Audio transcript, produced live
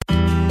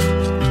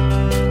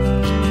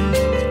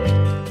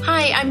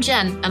I'm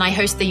Jen, and I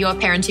host the Your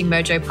Parenting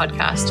Mojo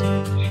podcast.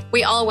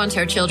 We all want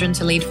our children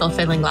to lead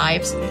fulfilling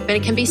lives, but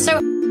it can be so...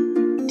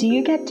 Do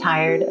you get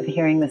tired of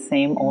hearing the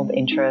same old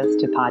intros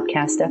to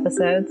podcast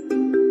episodes?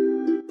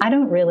 I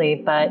don't really,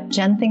 but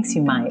Jen thinks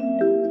you might.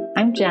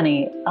 I'm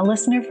Jenny, a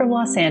listener from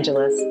Los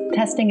Angeles,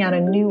 testing out a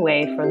new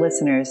way for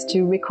listeners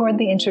to record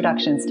the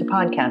introductions to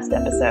podcast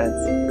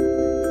episodes.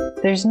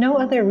 There's no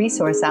other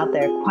resource out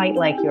there quite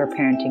like Your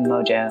Parenting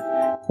Mojo,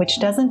 which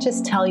doesn't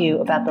just tell you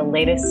about the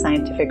latest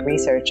scientific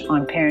research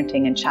on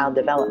parenting and child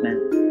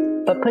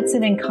development, but puts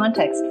it in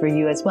context for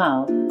you as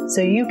well,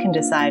 so you can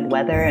decide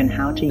whether and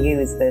how to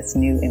use this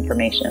new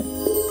information.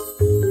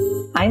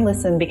 I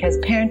listen because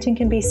parenting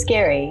can be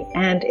scary,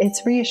 and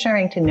it's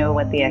reassuring to know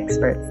what the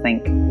experts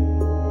think.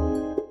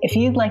 If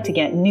you'd like to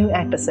get new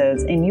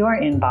episodes in your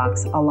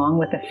inbox, along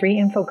with a free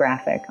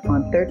infographic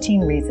on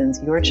 13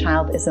 reasons your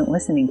child isn't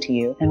listening to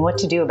you and what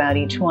to do about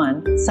each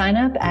one, sign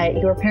up at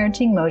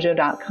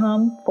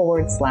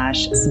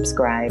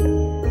yourparentingmojo.com/subscribe.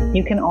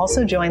 You can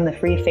also join the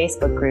free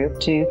Facebook group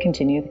to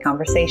continue the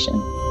conversation.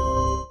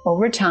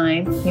 Over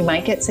time, you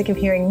might get sick of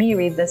hearing me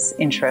read this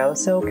intro,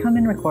 so come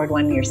and record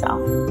one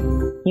yourself.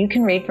 You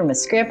can read from a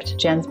script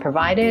Jen's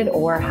provided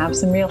or have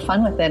some real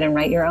fun with it and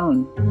write your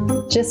own.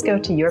 Just go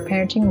to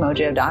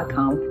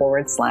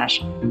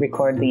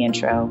yourparentingmojo.com/record the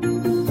intro.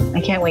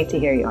 I can't wait to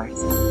hear yours.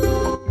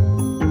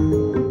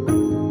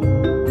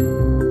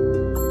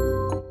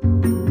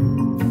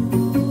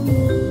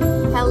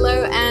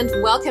 Hello and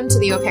welcome to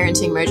the Your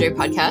Parenting Mojo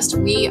podcast.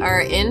 We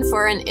are in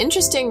for an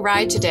interesting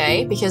ride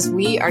today because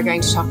we are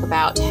going to talk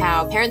about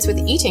how parents with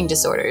eating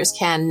disorders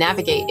can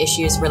navigate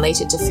issues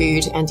related to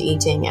food and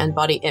eating and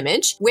body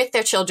image with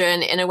their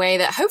children in a way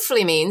that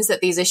hopefully means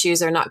that these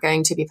issues are not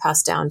going to be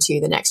passed down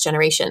to the next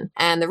generation.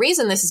 And the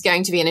reason this is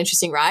going to be an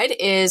interesting ride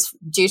is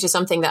due to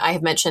something that I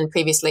have mentioned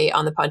previously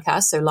on the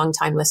podcast, so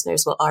longtime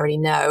listeners will already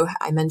know.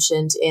 I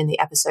mentioned in the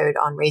episode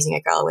on raising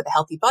a girl with a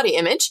healthy body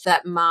image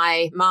that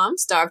my mom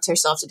starved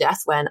herself to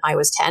death when I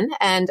was 10,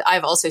 and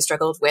I've also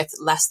struggled with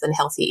less than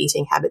healthy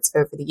eating habits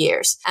over the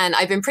years. And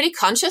I've been pretty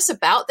conscious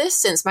about this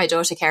since my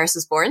daughter Karis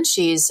was born.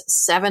 She's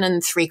 7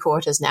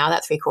 3/4 now.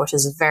 That 3/4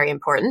 is very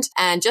important.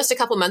 And just a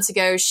couple months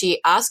ago, she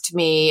asked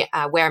me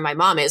where my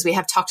mom is. We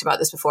have talked about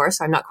this before,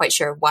 so I'm not quite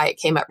sure why it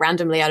came up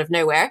randomly out of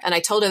nowhere. And I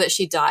told her that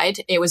she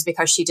died. It was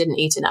because she didn't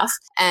eat enough.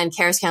 And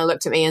Karis kind of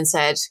looked at me and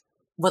said,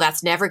 well,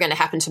 that's never going to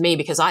happen to me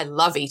because I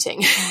love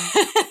eating.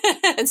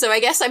 And so I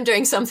guess I'm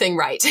doing something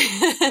right.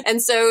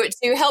 And so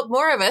to help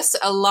more of us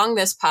along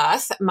this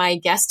path, my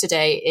guest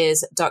today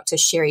is Dr.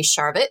 Shiri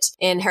Sadeh-Sharvit.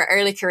 In her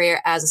early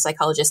career as a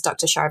psychologist,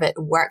 Dr. Sharvit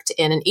worked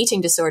in an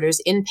eating disorders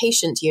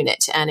inpatient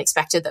unit and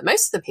expected that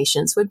most of the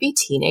patients would be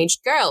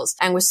teenage girls,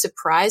 and was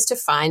surprised to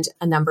find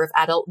a number of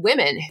adult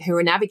women who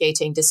were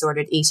navigating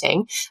disordered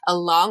eating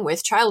along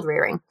with child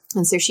rearing.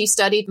 And so she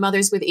studied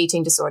mothers with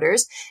eating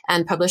disorders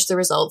and published the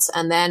results,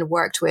 and then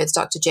worked with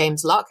Dr.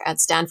 James Locke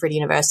at Stanford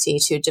University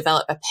to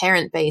develop a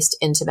parent-based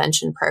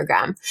intervention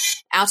program.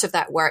 Out of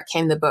that work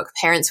came the book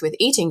Parents with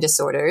Eating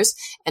Disorders,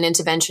 an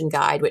intervention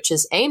guide, which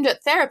is aimed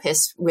at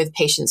therapists with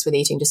patients with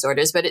eating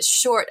disorders, but it's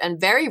short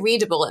and very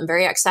readable and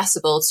very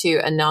accessible to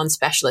a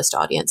non-specialist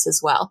audience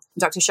as well.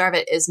 Dr.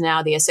 Sharvit is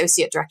now the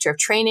Associate Director of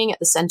Training at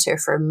the Center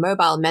for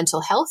Mobile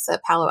Mental Health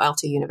at Palo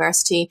Alto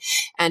University,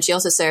 and she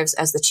also serves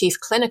as the Chief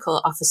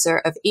Clinical Officer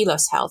of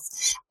Elos Health,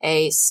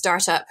 a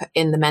startup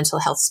in the mental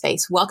health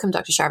space. Welcome,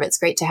 Dr. Sharvit. It's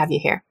great to have you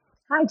here.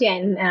 Hi,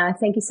 Jen.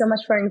 Thank you so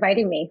much for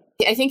inviting me.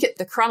 I think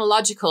the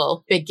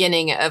chronological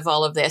beginning of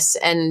all of this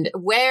and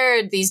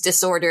where these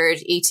disordered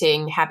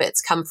eating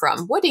habits come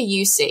from, what do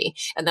you see?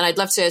 And then I'd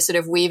love to sort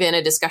of weave in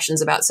a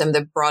discussions about some of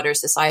the broader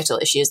societal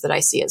issues that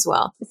I see as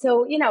well.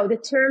 So, the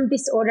term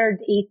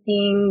disordered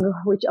eating,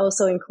 which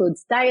also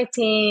includes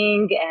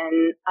dieting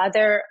and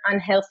other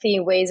unhealthy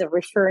ways of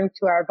referring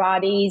to our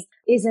bodies,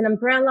 is an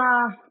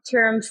umbrella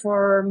term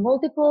for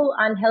multiple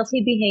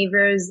unhealthy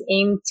behaviors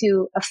aimed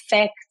to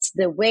affect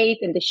the weight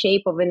and the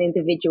shape of an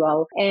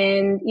individual.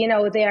 And,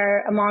 they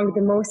are among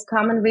the most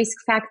common risk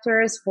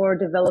factors for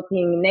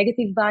developing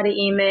negative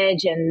body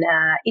image and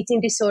eating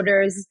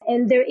disorders.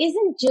 And there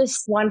isn't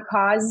just one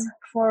cause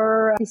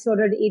for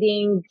disordered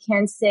eating.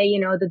 Can't say,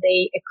 that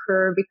they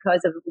occur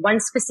because of one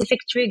specific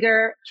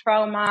trigger,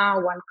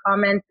 trauma, one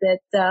comment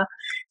that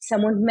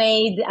someone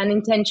made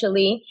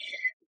unintentionally.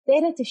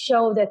 Data to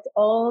show that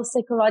all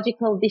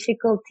psychological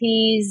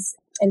difficulties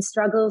and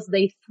struggles,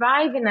 they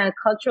thrive in a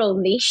cultural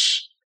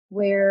niche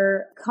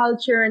where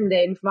culture and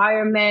the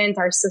environment,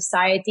 our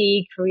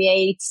society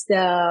creates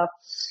the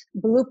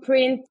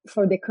blueprint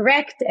for the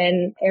correct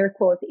and air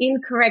quote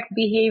incorrect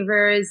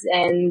behaviors,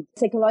 and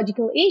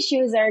psychological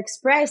issues are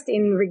expressed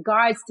in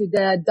regards to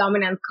the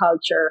dominant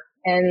culture.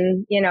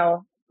 And,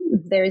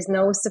 there is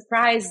no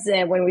surprise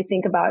when we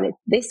think about it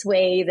this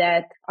way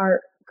that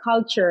our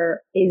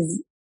culture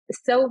is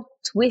so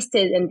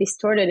twisted and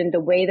distorted in the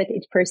way that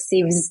it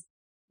perceives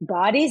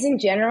bodies in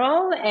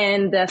general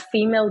and the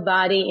female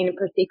body in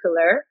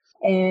particular.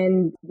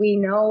 And we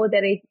know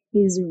that it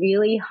is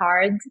really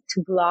hard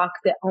to block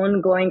the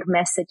ongoing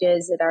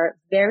messages that are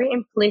very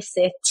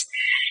implicit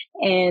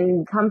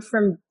and come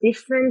from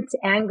different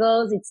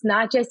angles. It's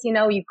not just,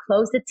 you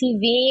close the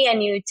TV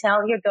and you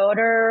tell your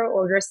daughter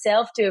or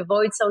yourself to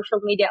avoid social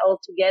media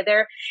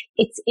altogether.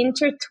 It's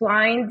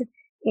intertwined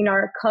in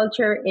our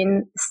culture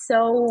in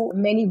so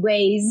many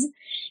ways.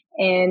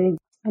 And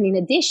in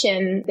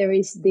addition, there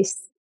is this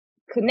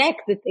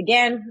connect that,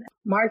 again,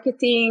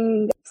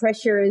 marketing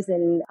pressures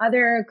and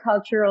other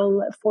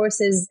cultural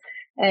forces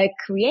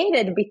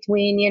created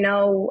between,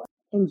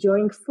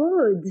 enjoying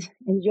food,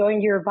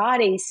 enjoying your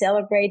body,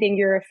 celebrating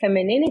your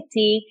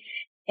femininity,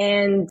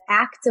 and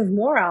acts of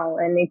moral.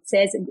 And it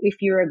says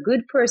if you're a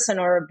good person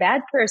or a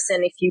bad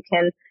person, if you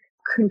can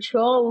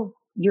control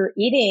your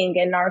eating,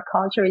 and our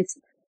culture is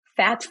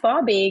fat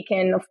phobic.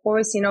 And of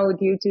course,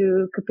 due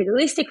to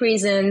capitalistic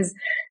reasons,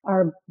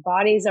 our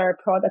bodies are a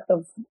product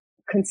of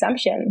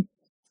consumption.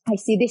 I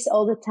see this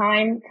all the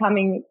time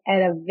coming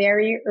at a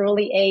very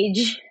early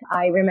age.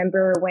 I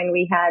remember when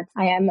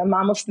I am a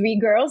mom of 3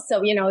 girls.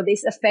 So,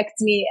 this affects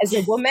me as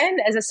a woman,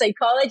 as a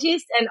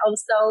psychologist, and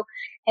also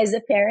as a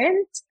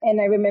parent.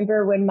 And I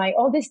remember when my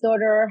oldest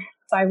daughter,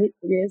 5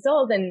 years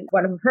old, and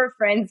one of her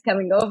friends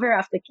coming over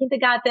after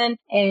kindergarten,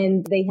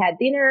 and they had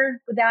dinner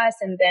with us,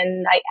 and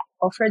then I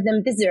offered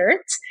them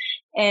dessert.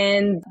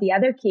 And the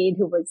other kid,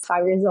 who was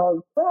 5 years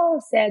old,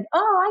 said,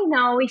 "Oh, I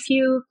know, if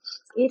you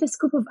eat a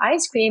scoop of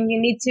ice cream, you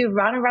need to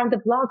run around the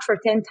block for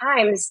 10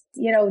 times.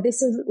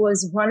 This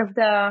was one of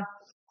the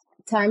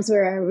times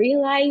where I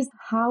realized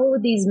how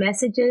these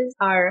messages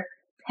are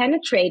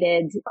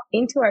penetrated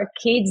into our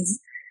kids'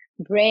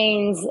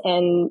 brains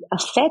and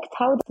affect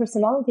how the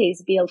personality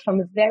is built from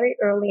a very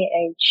early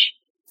age.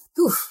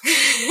 There was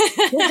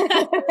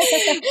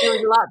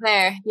a lot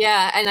there.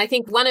 Yeah. And I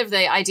think one of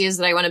the ideas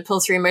that I want to pull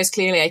through most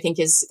clearly, I think,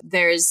 is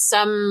there's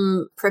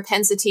some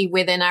propensity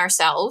within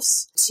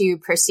ourselves to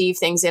perceive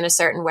things in a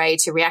certain way,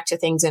 to react to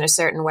things in a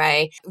certain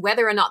way.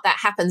 Whether or not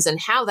that happens and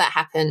how that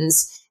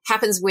happens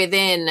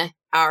within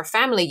our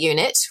family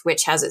unit,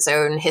 which has its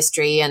own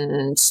history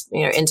and,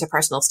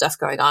 interpersonal stuff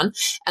going on,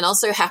 and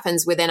also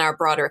happens within our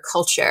broader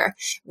culture,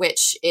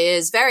 which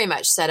is very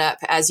much set up,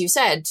 as you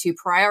said, to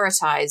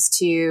prioritize,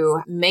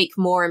 to make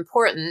more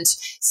important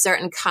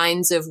certain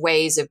kinds of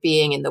ways of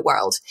being in the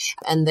world.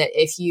 And that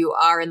if you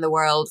are in the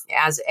world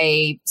as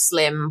a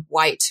slim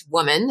white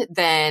woman,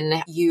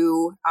 then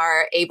you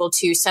are able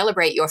to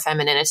celebrate your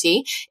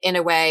femininity in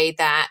a way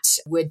that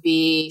would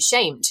be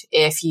shamed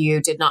if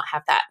you did not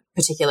have that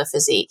particular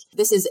physique.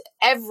 This is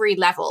every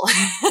level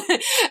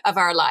of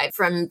our life,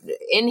 from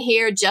in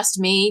here, just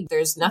me,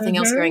 there's nothing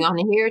else going on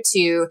in here,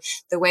 to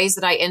the ways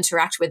that I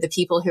interact with the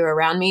people who are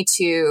around me,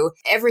 to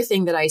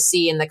everything that I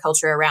see in the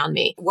culture around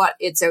me, what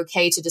it's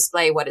okay to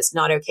display, what it's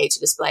not okay to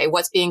display,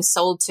 what's being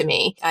sold to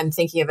me. I'm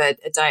thinking of a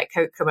Diet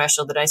Coke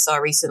commercial that I saw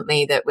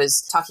recently that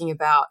was talking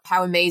about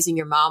how amazing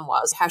your mom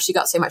was, how she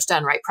got so much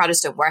done, right?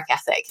 Protestant work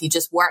ethic. You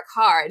just work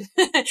hard.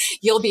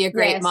 You'll be a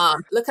great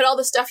mom. Look at all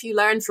the stuff you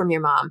learned from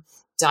your mom.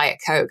 Diet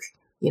Coke.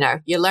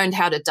 You learned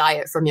how to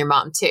diet from your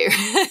mom too.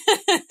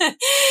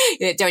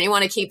 Don't you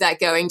want to keep that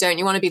going? Don't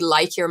you want to be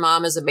like your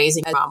mom, as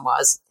amazing as mom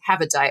was?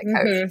 Have a Diet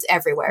Coke. It's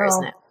everywhere,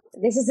 isn't it?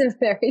 This is a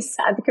very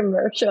sad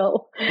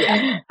commercial.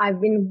 Yeah.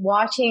 I've been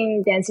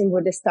watching Dancing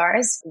with the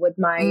Stars with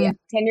my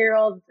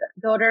 10-year-old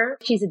daughter.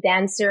 She's a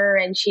dancer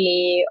and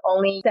she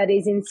only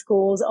studies in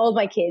schools. All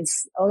my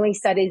kids only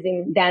studies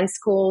in dance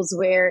schools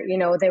where,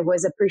 there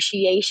was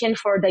appreciation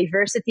for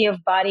diversity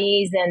of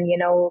bodies, and,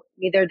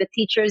 neither the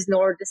teachers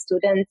nor the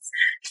students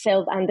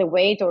felt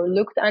underweight or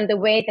looked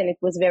underweight. And it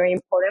was very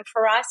important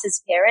for us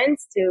as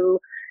parents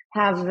to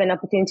have an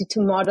opportunity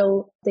to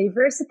model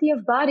diversity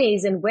of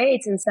bodies and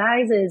weights and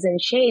sizes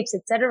and shapes,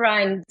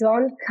 etc., and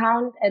don't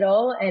count at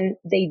all, and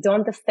they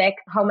don't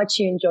affect how much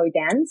you enjoy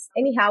dance.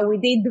 Anyhow, we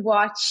did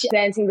watch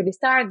Dancing with the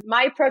Stars.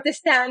 My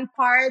Protestant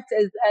part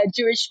as a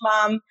Jewish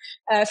mom,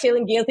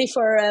 feeling guilty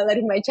for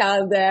letting my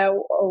child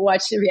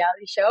watch the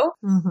reality show.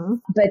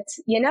 But,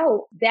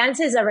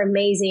 dances are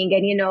amazing,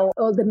 and,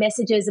 all the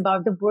messages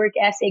about the work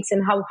ethics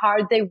and how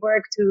hard they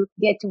work to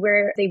get to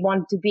where they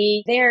want to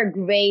be. They are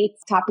great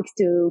topics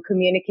to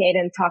communicate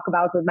and talk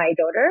about with my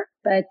daughter.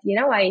 But,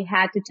 I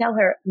had to tell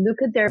her,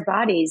 look at their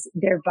bodies.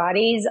 Their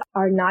bodies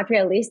are not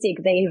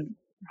realistic. They've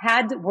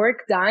had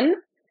work done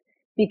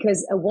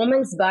because a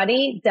woman's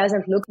body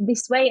doesn't look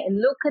this way.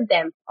 And look at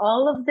them.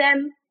 All of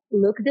them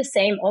look the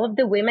same. All of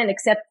the women,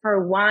 except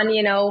for one,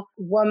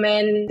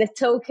 woman, the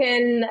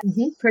token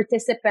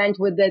participant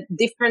with a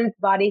different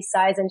body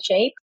size and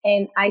shape.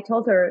 And I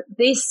told her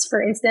this,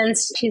 for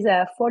instance, she's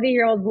a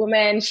 40-year-old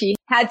woman. She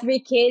had 3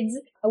 kids.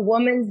 A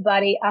woman's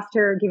body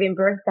after giving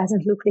birth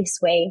doesn't look this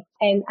way.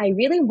 And I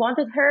really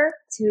wanted her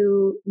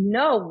to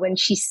know when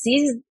she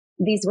sees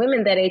these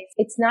women that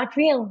it's not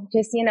real.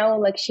 Just,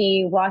 like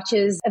she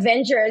watches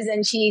Avengers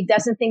and she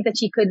doesn't think that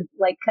she could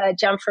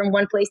jump from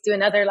one place to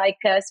another like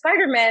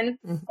Spider-Man.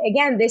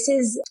 Again, this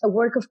is a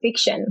work of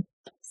fiction.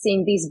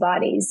 seeing these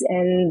bodies.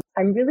 And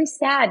I'm really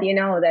sad,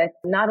 that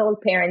not all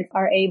parents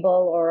are able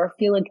or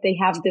feel like they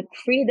have the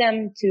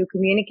freedom to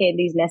communicate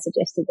these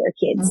messages to their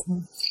kids. Mm-hmm.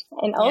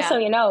 And also,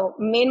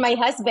 me and my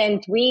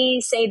husband,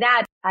 we say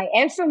that I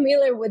am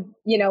familiar with,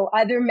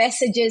 other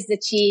messages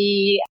that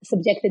she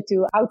subjected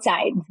to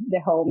outside the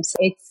home. So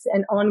it's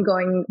an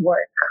ongoing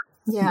work.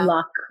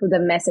 Block the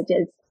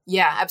messages.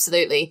 Yeah,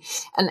 absolutely.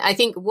 And I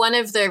think one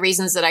of the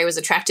reasons that I was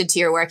attracted to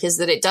your work is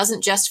that it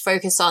doesn't just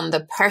focus on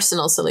the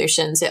personal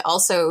solutions. It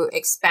also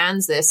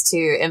expands this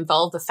to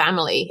involve the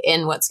family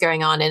in what's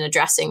going on in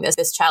addressing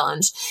this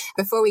challenge.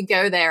 Before we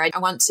go there, I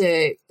want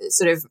to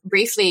sort of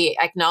briefly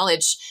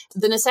acknowledge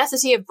the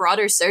necessity of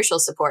broader social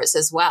supports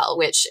as well,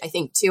 which I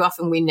think too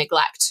often we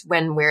neglect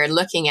when we're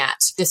looking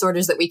at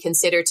disorders that we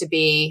consider to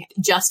be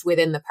just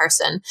within the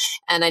person.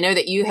 And I know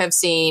that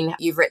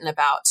you've written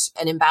about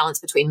an imbalance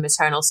between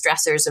maternal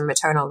stressors and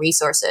maternal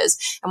resources.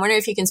 I wonder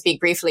if you can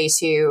speak briefly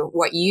to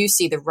what you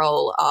see the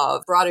role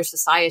of broader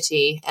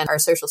society and our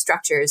social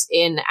structures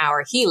in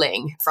our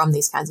healing from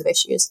these kinds of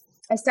issues.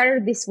 I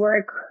started this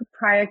work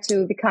prior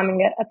to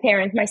becoming a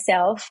parent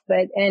myself,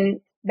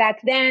 and back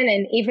then,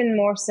 and even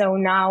more so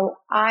now,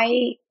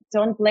 I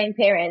don't blame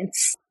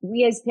parents.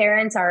 We as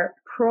parents are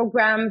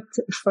programmed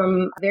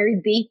from very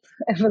deep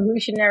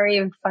evolutionary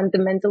and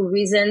fundamental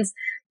reasons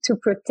to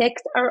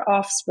protect our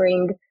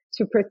offspring,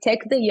 to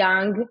protect the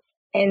young,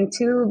 and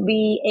to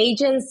be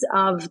agents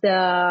of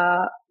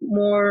the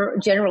more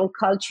general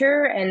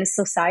culture and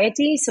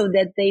society so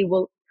that they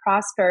will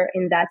prosper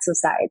in that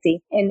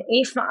society. And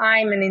if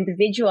I'm an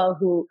individual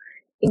who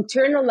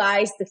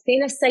internalized the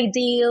thinnest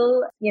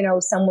ideal,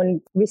 someone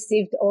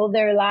received all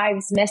their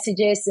lives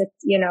messages that,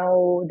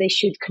 they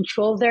should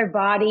control their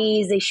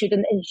bodies, they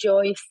shouldn't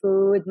enjoy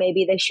food,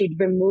 maybe they should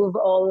remove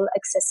all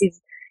excessive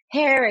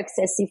hair,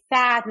 excessive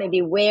fat,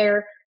 maybe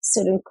wear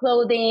certain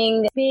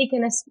clothing, speak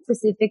in a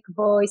specific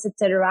voice,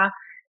 etc.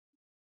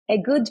 A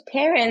good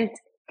parent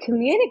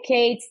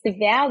communicates the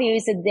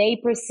values that they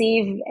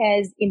perceive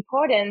as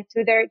important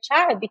to their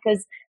child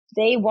because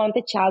they want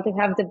the child to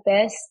have the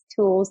best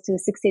tools to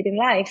succeed in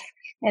life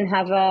and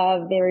have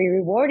a very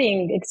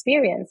rewarding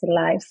experience in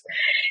life.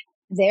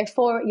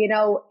 Therefore,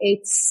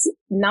 it's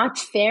not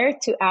fair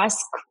to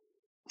ask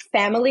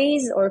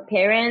families or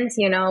parents,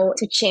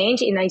 to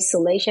change in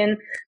isolation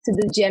to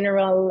the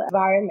general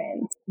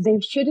environment. There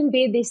shouldn't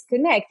be a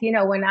disconnect.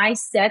 When I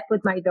sat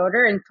with my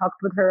daughter and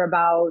talked with her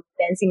about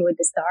Dancing with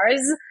the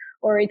Stars,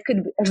 or it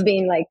could have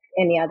been like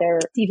any other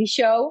TV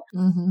show,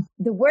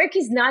 the work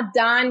is not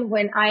done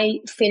when I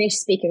finish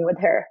speaking with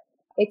her.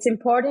 It's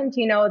important,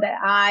 that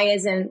I,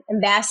 as an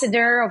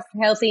ambassador of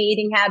healthy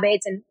eating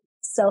habits and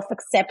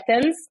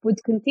self-acceptance,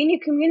 would continue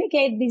to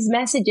communicate these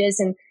messages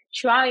and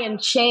try and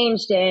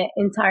change the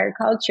entire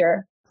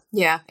culture.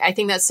 Yeah, I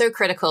think that's so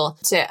critical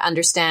to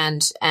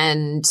understand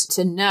and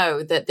to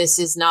know that this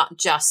is not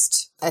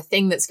just a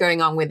thing that's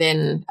going on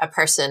within a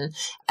person.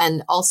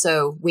 And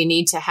also we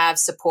need to have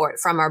support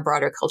from our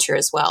broader culture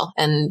as well.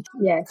 And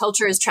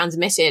culture is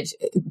transmitted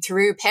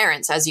through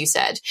parents, as you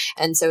said.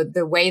 And so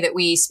the way that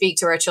we speak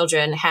to our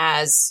children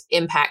has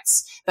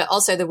impacts, but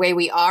also the way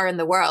we are in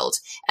the world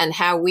and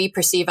how we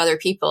perceive other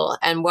people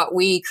and what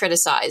we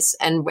criticize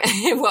and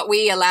what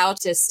we allow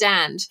to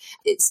stand.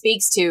 It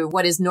speaks to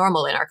what is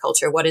normal in our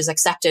culture, what is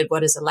accepted,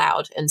 what is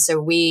allowed. And so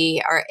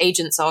we are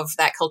agents of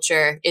that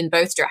culture in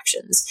both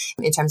directions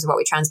in terms of what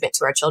we transmit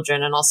to our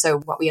children and also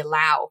what we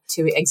allow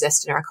to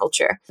exist in our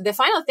culture. The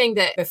final thing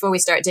that before we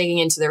start digging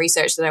into the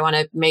research that I want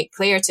to make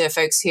clear to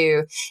folks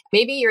who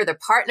maybe you're the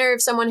partner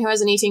of someone who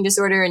has an eating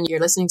disorder and you're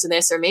listening to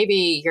this, or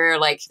maybe you're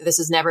like, this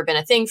has never been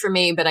a thing for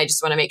me, but I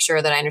just want to make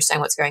sure that I understand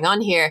what's going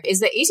on here, is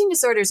that eating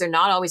disorders are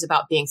not always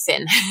about being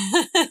thin.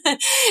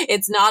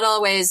 It's not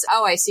always,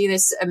 oh, I see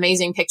this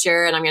amazing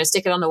picture and I'm going to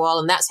stick it on the wall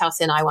and that's how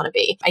thin I want to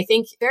be. I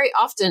think very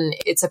often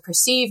it's a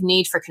perceived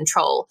need for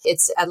control.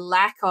 It's a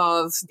lack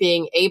of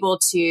being able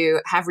to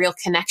have real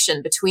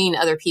connection between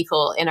other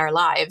people in our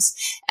lives.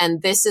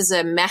 And this is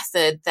a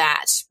method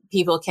that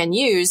people can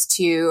use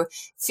to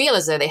feel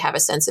as though they have a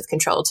sense of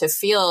control, to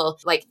feel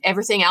like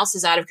everything else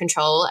is out of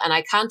control and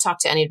I can't talk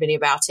to anybody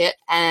about it.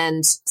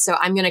 And so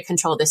I'm going to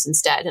control this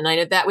instead. And I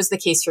know that was the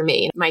case for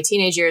me. My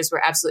teenage years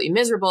were absolutely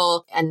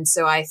miserable. And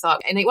so I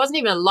thought, and it wasn't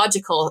even a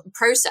logical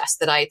process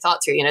that I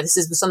thought through, this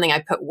is something I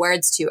put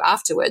words to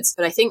afterwards.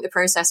 But I think the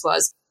process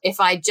was, if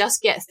I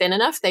just get thin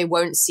enough, they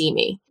won't see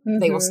me. Mm-hmm.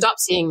 They will stop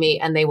seeing me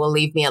and they will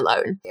leave me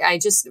alone. I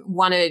just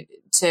wanted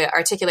to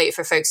articulate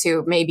for folks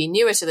who may be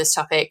newer to this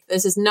topic,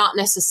 this is not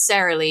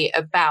necessarily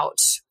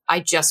about, I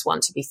just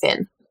want to be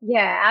thin.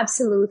 Yeah,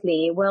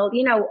 absolutely. Well,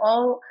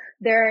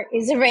 there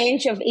is a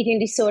range of eating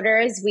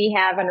disorders. We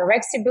have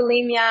anorexia,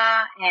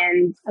 bulimia,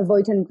 and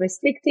avoidant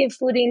restrictive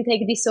food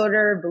intake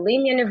disorder,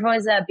 bulimia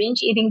nervosa,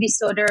 binge eating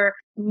disorder.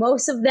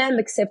 Most of them,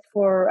 except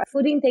for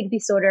food intake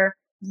disorder,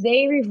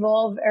 they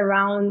revolve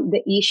around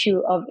the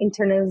issue of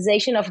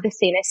internalization of the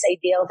thinness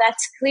ideal.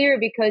 That's clear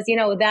because,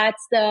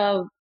 that's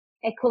the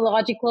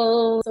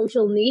ecological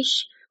social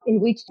niche in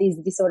which these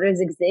disorders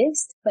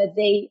exist, but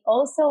they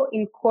also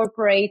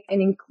incorporate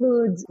and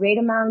include great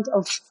amount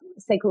of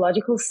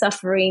psychological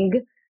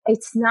suffering.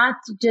 It's not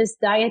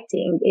just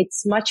dieting.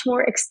 It's much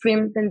more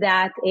extreme than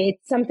that.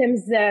 It's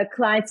sometimes the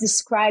clients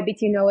describe it,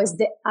 as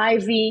the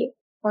ivy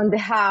on the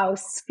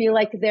house, feel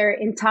like they're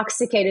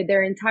intoxicated.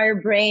 Their entire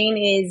brain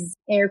is,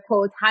 air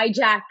quote,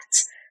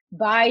 hijacked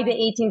by the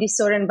eating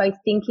disorder and by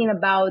thinking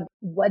about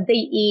what they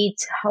eat,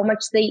 how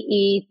much they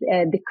eat,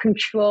 the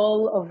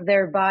control of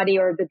their body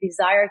or the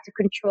desire to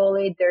control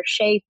it, their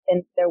shape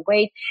and their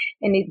weight.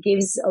 And it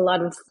gives a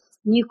lot of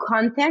new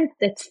content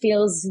that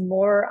feels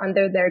more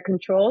under their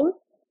control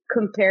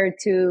compared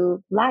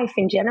to life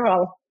in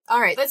general. All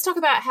right, let's talk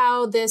about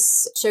how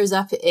this shows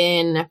up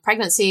in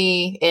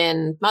pregnancy,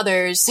 in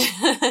mothers.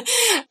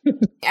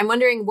 I'm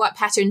wondering what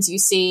patterns you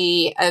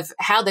see of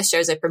how this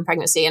shows up in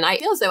pregnancy. And I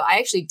feel as though I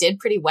actually did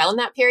pretty well in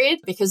that period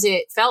because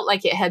it felt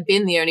like it had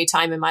been the only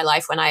time in my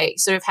life when I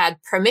sort of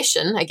had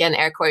permission, again,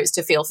 air quotes,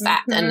 to feel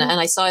fat. And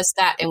I saw a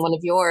stat in one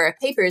of your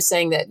papers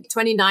saying that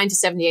 29 to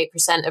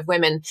 78% of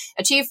women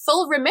achieve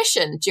full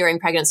remission during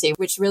pregnancy,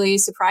 which really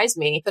surprised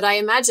me. But I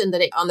imagine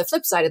that on the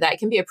flip side of that, it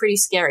can be a pretty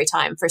scary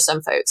time for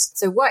some folks.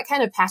 So what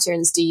kind of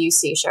patterns do you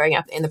see showing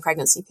up in the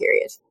pregnancy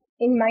period?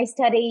 In my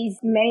studies,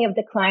 many of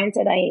the clients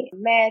that I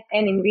met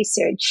and in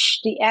research,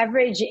 the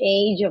average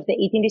age of the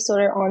eating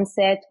disorder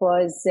onset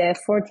was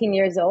 14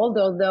 years old.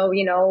 Although,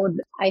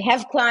 I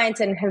have clients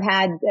and have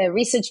had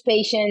research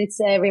patients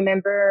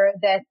remember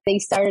that they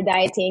started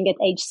dieting at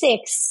age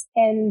 6.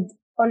 And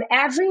on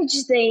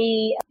average,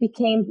 they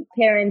became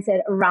parents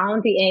at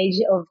around the age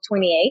of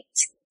 28.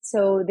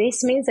 So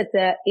this means that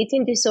the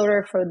eating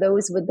disorder for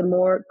those with the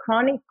more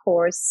chronic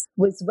course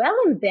was well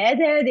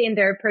embedded in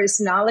their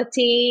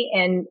personality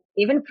and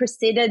even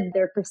preceded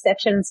their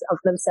perceptions of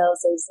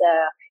themselves as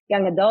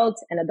young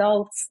adults and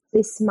adults.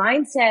 This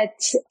mindset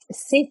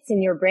sits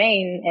in your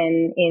brain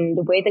and in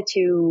the way that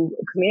you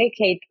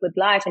communicate with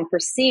life and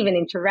perceive and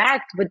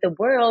interact with the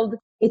world.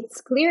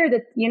 It's clear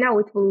that,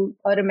 it will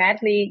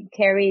automatically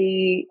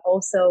carry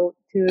also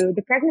to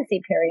the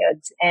pregnancy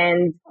period.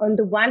 And on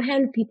the one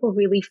hand, people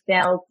really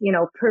felt,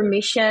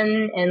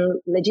 permission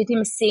and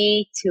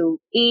legitimacy to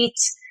eat,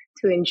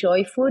 to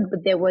enjoy food,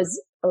 but there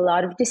was a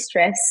lot of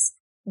distress.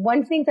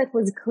 One thing that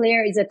was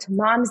clear is that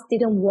moms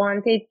didn't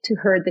want it to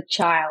hurt the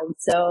child.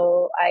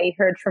 So I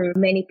heard from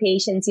many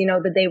patients,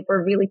 that they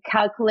were really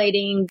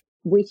calculating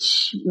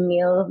which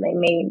meal they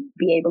may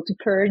be able to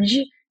purge.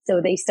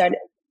 So they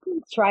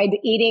tried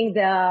eating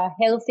the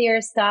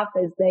healthier stuff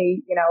as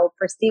they,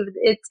 perceived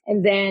it.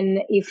 And then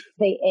if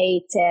they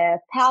ate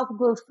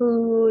palatable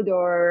food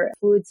or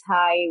foods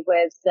high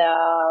with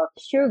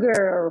sugar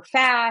or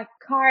fat,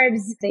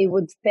 carbs, they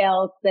would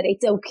felt that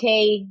it's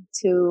okay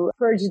to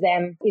purge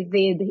them if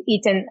they'd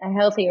eaten a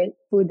healthier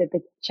food that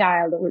the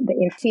child or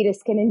the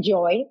fetus can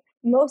enjoy.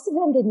 Most of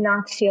them did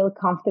not feel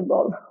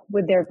comfortable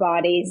with their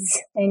bodies.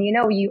 And,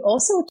 you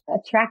also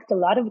attract a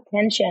lot of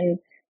attention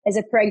as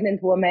a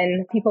pregnant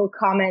woman. People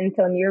comment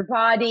on your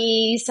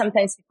body.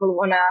 Sometimes people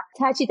want to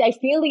touch it. I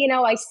feel,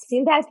 I've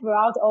seen that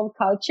throughout all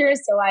cultures.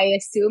 So I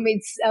assume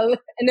it's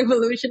an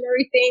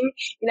evolutionary thing.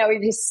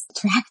 You're just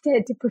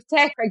attracted to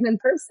protect a pregnant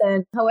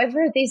person.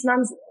 However, these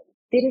moms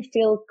didn't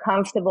feel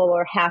comfortable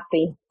or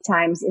happy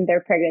times in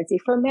their pregnancy.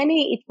 For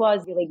many, it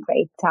was really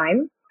great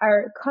time.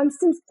 Our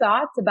constant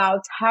thoughts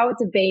about how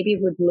the baby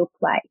would look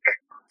like.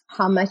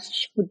 How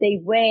much would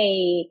they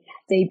weigh?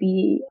 They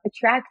be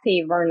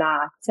attractive or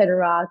not,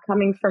 etc.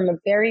 Coming from a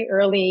very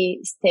early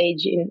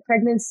stage in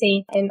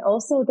pregnancy. And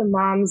also the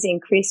mom's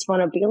increased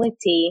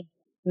vulnerability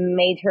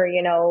made her,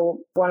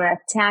 want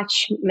to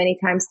attach many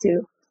times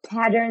to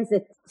patterns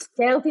that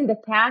felt in the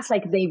past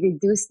like they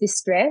reduced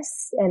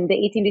distress. And the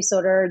eating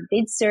disorder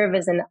did serve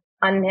as an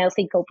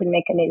unhealthy coping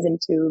mechanism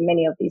to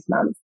many of these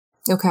moms.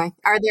 Okay.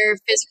 Are there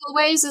physical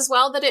ways as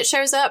well that it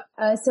shows up?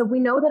 So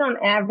we know that on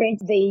average,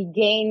 they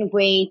gain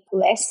weight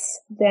less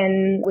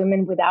than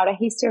women without a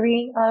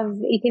history of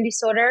eating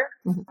disorder.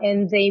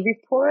 And they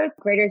report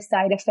greater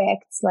side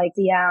effects like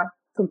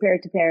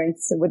compared to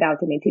parents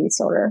without an eating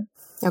disorder.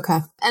 Okay.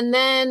 And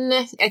then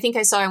I think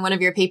I saw in one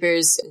of your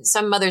papers,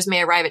 some mothers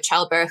may arrive at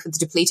childbirth with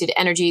depleted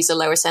energies, a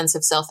lower sense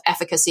of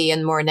self-efficacy,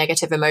 and more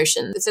negative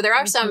emotions. So there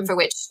are some for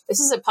which this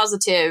is a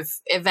positive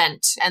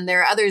event. And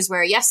there are others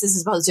where, yes, this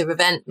is a positive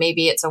event.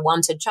 Maybe it's a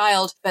wanted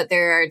child, but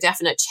there are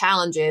definite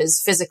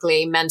challenges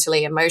physically,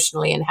 mentally,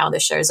 emotionally, in how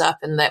this shows up,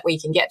 and that we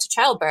can get to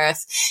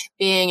childbirth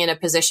being in a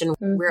position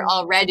we're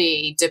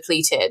already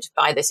depleted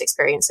by this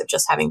experience of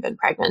just having been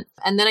pregnant.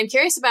 And then I'm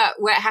curious about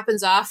what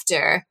happens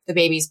after the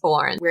baby's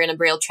born. We're in a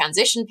real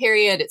transition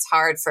period. It's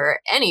hard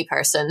for any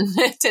person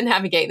to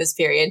navigate this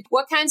period.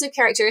 What kinds of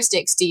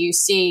characteristics do you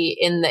see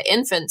in the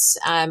infants,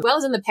 as well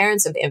as in the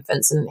parents of the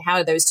infants, and how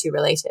are those two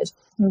related?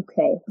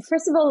 Okay.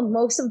 First of all,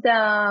 most of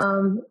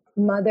the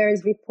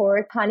mothers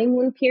report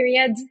honeymoon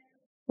period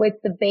with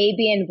the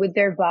baby and with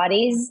their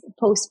bodies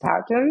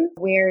postpartum,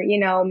 where,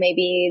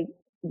 maybe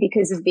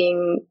because of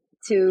being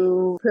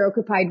too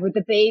preoccupied with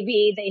the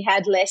baby, they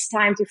had less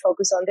time to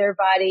focus on their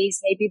bodies.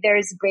 Maybe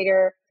there's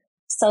greater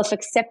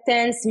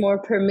self-acceptance, more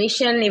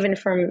permission, even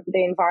from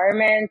the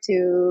environment,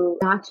 to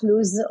not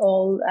lose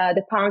all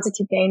the pounds that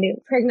you gained in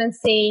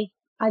pregnancy.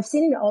 I've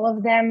seen in all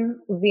of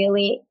them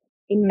really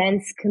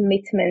immense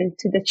commitment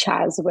to the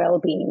child's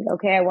well-being.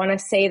 Okay, I want to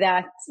say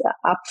that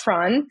up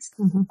front.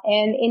 Mm-hmm.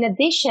 And in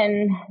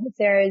addition,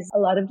 there's a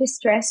lot of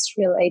distress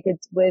related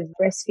with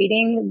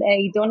breastfeeding.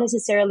 They don't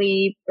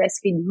necessarily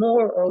breastfeed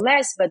more or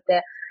less, but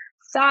the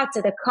thoughts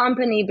that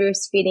accompany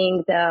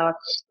breastfeeding,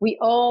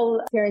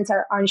 parents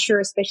are unsure,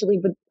 especially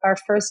with our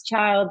first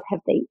child. Have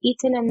they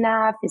eaten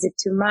enough? Is it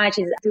too much?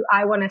 Do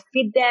I want to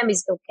feed them?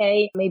 Is it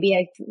okay?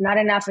 Maybe not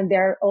enough. And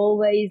there are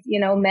always,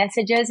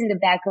 messages in the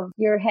back of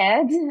your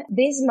head.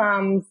 These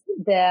moms,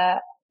 the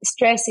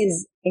stress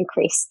is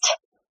increased.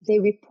 They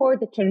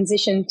report the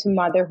transition to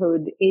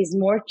motherhood is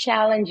more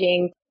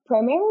challenging,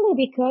 primarily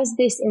because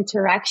this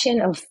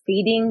interaction of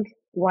feeding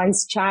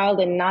one's child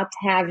and not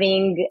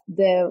having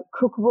the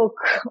cookbook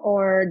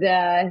or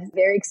the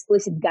very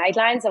explicit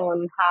guidelines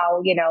on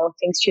how,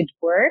 things should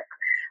work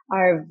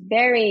are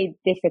very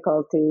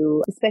difficult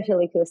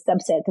especially to a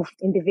subset of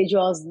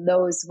individuals,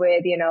 those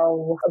with,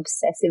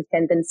 obsessive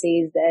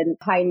tendencies and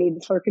high need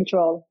for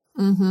control.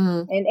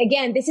 Mm-hmm. And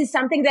again, this is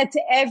something that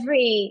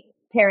every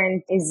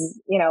parent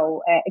is,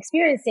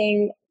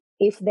 experiencing.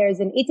 If there's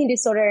an eating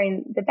disorder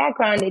in the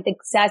background, it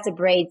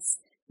exacerbates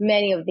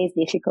many of these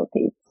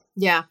difficulties.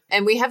 Yeah.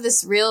 And we have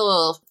this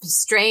real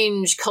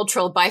strange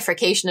cultural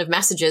bifurcation of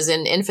messages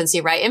in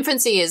infancy, right?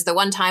 Infancy is the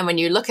one time when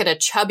you look at a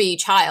chubby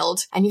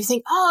child and you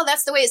think, oh,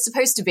 that's the way it's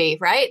supposed to be,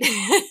 right?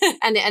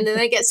 and then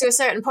it gets to a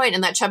certain point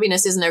and that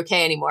chubbiness isn't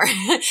okay anymore.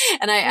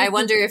 And I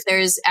wonder if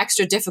there's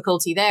extra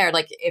difficulty there.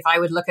 Like if I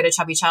would look at a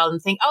chubby child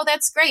and think, oh,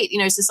 that's great.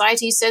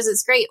 Society says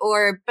it's great.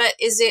 But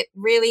is it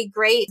really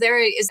great? There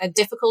is a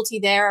difficulty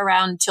there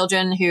around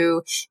children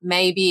who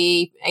may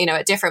be,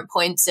 at different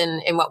points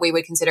in what we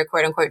would consider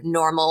quote unquote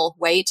normal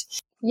weight.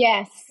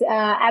 Yes,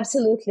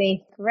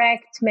 absolutely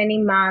correct.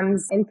 Many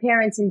moms and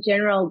parents in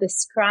general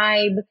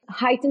describe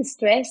heightened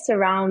stress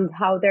around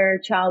how their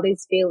child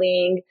is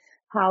feeling,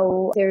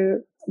 how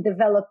they're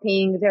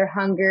developing, their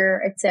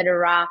hunger,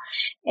 etc.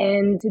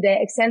 And to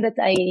the extent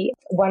that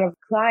one of the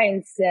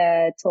clients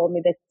told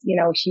me that,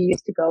 she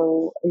used to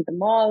go in the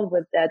mall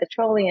with the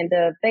trolley and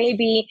the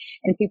baby,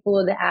 and people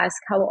would ask,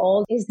 how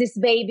old is this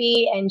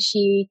baby? And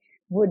she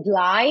would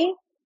lie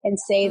and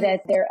say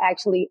that they're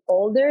actually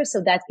older, so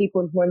that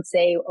people won't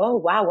say, oh,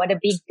 wow, what a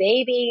big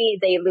baby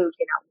they look,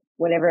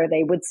 whatever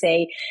they would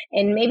say.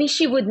 And maybe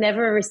she would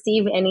never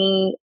receive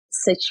any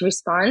such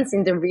response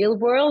in the real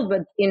world,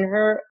 but in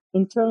her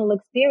internal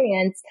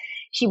experience,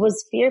 she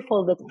was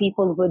fearful that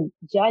people would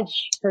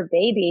judge her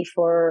baby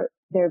for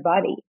their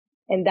body.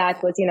 And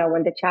that was,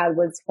 when the child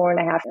was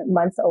 4.5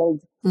 months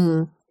old.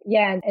 Mm.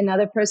 Yeah. And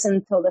another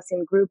person told us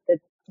in group that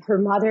her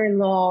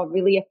mother-in-law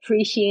really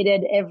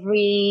appreciated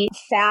every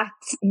fat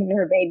in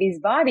her baby's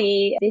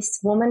body. This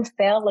woman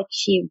felt like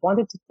she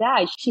wanted to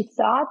die. She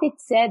thought it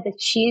said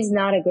that she's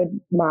not a good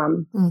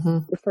mom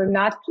for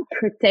not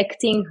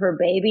protecting her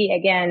baby,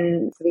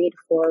 again, 3 to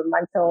 4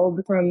 months old,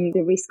 from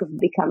the risk of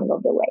becoming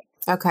overweight.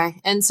 Okay.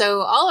 And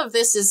so all of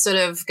this is sort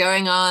of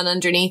going on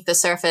underneath the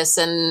surface.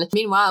 And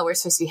meanwhile, we're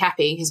supposed to be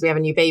happy because we have a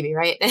new baby,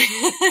 right?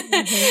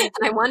 Mm-hmm. And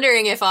I'm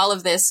wondering if all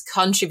of this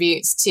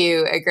contributes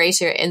to a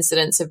greater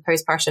incidence of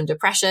postpartum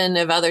depression,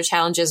 of other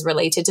challenges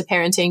related to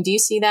parenting. Do you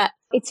see that?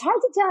 It's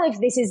hard to tell if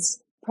this is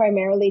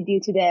primarily due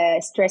to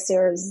the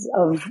stressors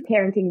of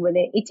parenting with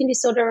an eating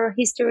disorder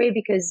history,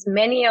 because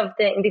many of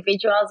the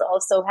individuals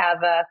also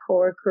have a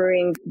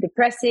co-occurring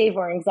depressive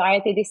or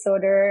anxiety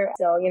disorder.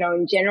 So,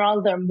 in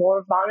general, they're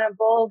more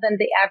vulnerable than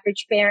the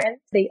average parent.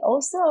 They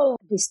also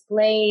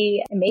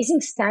display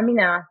amazing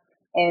stamina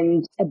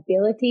and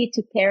ability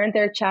to parent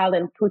their child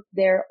and put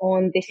their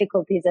own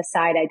difficulties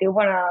aside. I do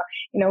want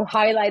to,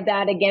 highlight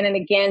that again and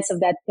again, so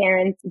that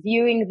parents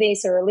viewing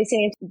this or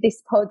listening to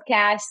this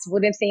podcast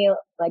wouldn't feel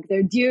like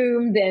they're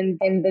doomed and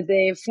that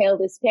they've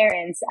failed as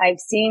parents. I've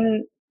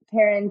seen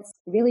parents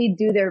really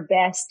do their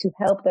best to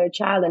help their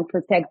child and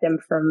protect them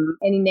from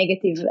any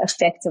negative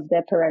effects of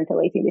the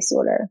parental eating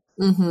disorder.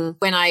 Mm-hmm.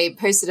 When I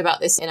posted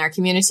about this in our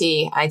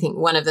community, I think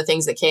one of the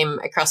things that came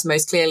across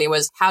most clearly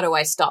was, how do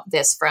I stop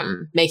this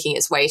from making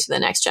its way to the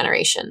next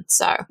generation?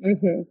 So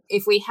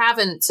if we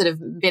haven't sort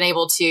of been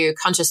able to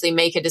consciously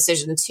make a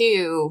decision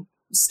to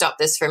stop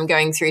this from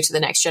going through to the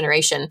next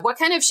generation, what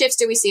kind of shifts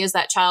do we see as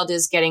that child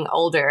is getting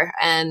older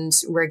and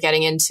we're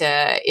getting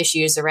into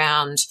issues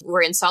around,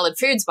 we're in solid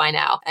foods by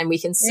now and we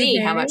can see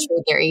how much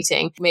food they're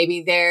eating.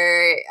 Maybe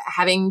they're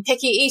having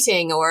picky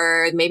eating,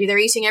 or maybe they're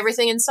eating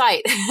everything in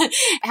sight.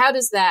 How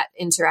does that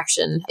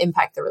interaction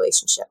impact the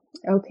relationship?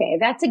 Okay,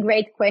 that's a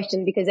great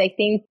question, because I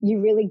think you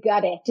really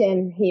got it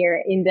in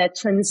here in the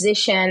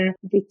transition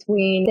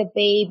between the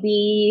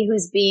baby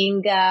who's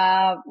being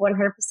 100%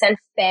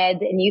 fed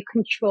and you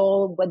control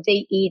control what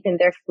they eat and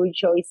their food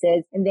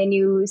choices. And then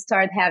you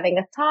start having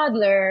a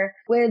toddler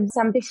with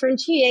some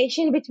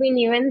differentiation between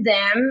you and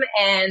them,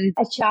 and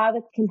a child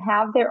that can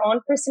have their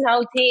own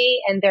personality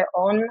and their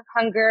own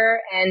hunger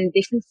and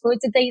different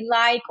foods that they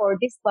like or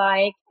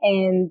dislike.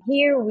 And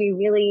here we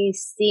really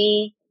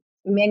see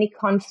many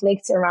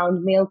conflicts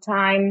around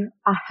mealtime,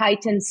 a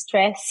heightened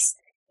stress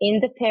in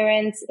the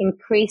parents,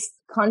 increased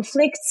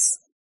conflicts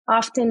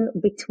often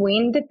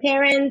between the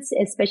parents,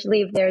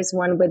 especially if there's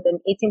one with an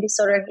eating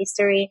disorder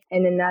history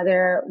and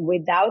another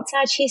without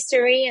such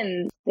history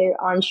and they're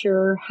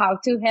unsure how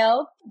to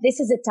help. This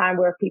is a time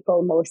where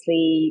people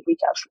mostly reach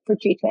out for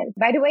treatment.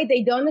 By the way,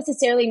 they don't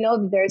necessarily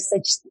know that there's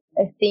such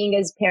a thing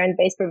as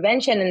parent-based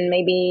prevention, and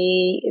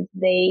maybe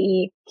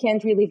they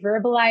can't really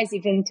verbalize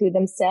even to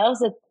themselves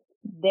that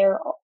their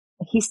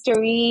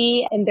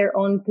history and their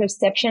own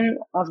perception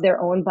of their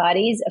own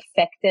bodies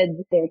affected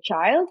their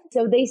child.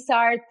 So they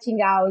start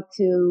reaching out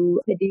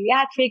to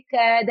pediatric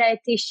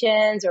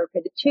dietitians or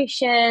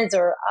pediatricians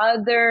or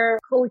other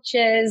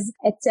coaches,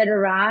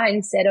 etc.,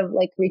 instead of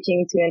like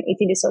reaching to an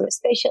eating disorder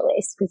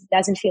specialist, because it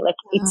doesn't feel like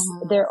it's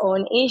their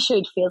own issue.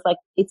 It feels like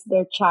it's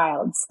their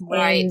child's.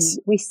 Right. And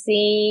we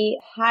see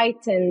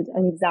heightened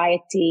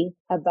anxiety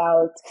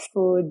about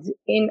food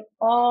in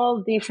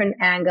all different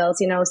angles.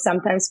 You know,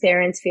 sometimes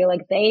parents feel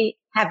like they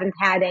haven't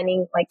had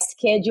any like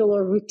schedule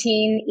or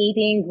routine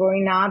eating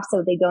growing up,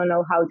 so they don't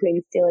know how to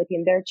instill it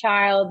in their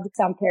child.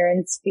 Some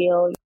parents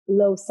feel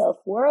low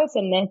self-worth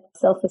and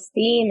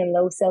self-esteem and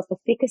low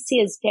self-efficacy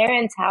as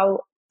parents.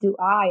 How do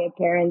I, a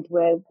parent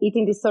with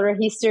eating disorder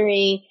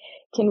history,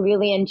 can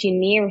really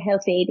engineer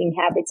healthy eating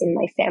habits in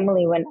my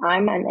family when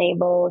I'm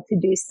unable to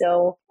do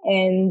so?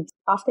 And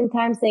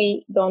oftentimes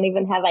they don't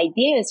even have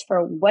ideas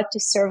for what to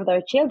serve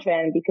their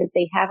children because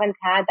they haven't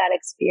had that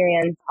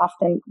experience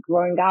often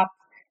growing up.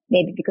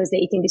 Maybe because the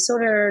eating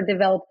disorder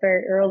developed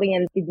very early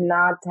and did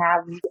not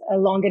have a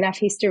long enough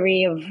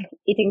history of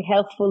eating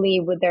healthfully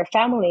with their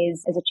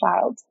families as a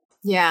child.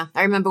 Yeah,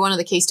 I remember one of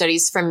the case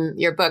studies from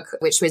your book,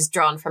 which was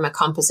drawn from a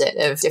composite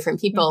of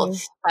different people,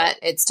 but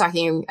it's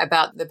talking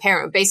about the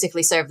parent would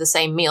basically serve the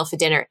same meal for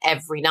dinner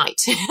every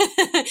night.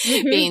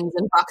 Beans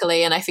and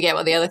broccoli, and I forget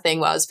what the other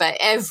thing was, but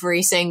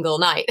every single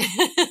night.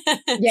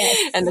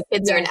 Yes. And the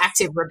kids are in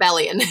active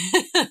rebellion.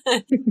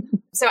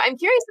 So I'm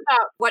curious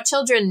about what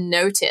children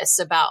notice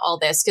about all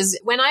this, because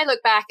when I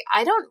look back,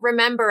 I don't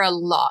remember a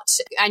lot.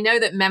 I know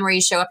that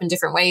memories show up in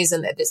different ways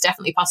and that it's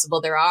definitely possible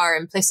there are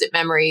implicit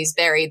memories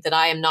buried that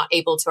I am not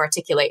able to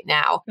articulate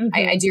now.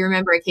 I do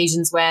remember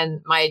occasions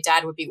when my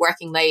dad would be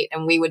working late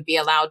and we would be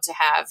allowed to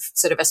have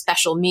sort of a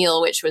special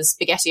meal, which was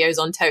SpaghettiOs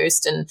on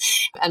toast, and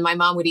my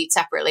mom would eat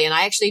separately. And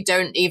I actually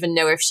don't even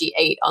know if she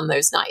ate on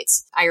those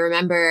nights. I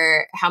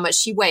remember how much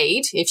she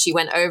weighed. If she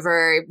went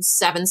over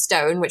 7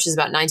 stone, which is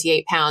about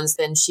 98 pounds,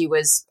 then she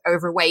was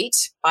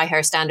overweight by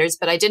her standards,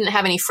 but I didn't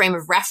have any frame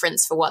of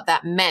reference for what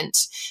that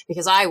meant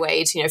because I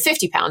weighed,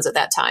 50 pounds at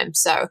that time.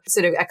 So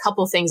sort of a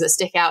couple things that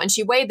stick out. And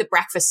she weighed the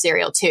breakfast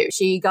cereal too.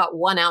 She got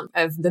 1 ounce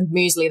of the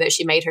muesli that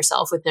she made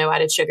herself with no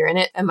added sugar in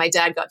it. And my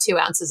dad got 2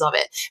 ounces of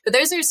it. But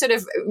those are sort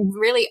of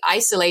really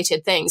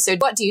isolated things. So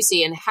what do you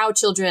see in how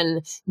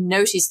children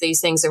notice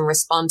these things and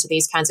respond to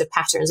these kinds of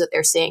patterns that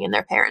they're seeing in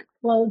their parent?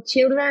 Well,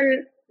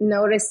 children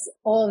notice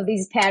all of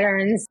these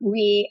patterns.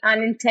 We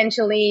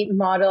unintentionally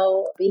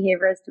model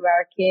behaviors to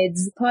our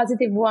kids,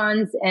 positive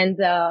ones and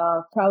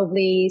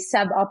probably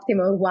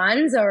suboptimal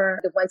ones, or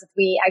the ones that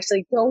we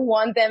actually don't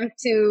want them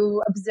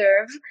to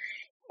observe.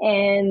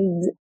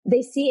 And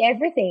they see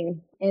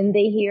everything and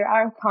they hear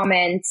our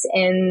comments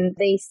and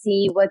they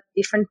see what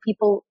different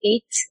people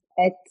eat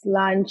at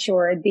lunch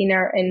or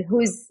dinner and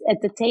who's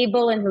at the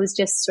table and who's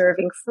just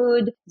serving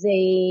food.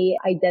 They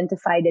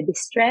identify the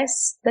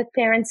distress that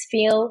parents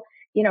feel.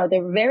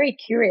 They're very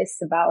curious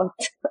about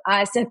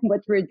us and what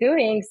we're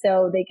doing.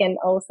 So they can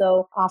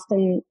also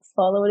often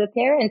follow the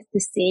parents to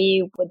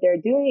see what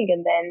they're doing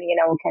and then,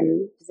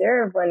 can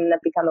observe and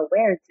become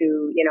aware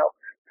to,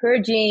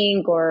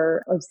 purging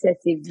or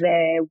obsessive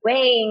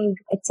weighing,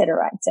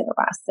 etc., etc.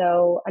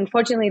 So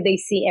unfortunately, they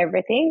see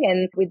everything,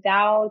 and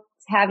without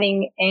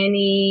having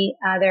any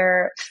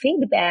other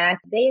feedback,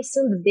 they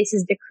assume that this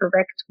is the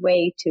correct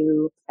way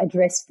to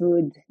address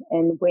food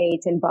and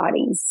weight and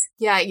bodies.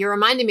 Yeah, you're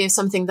reminding me of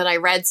something that I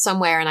read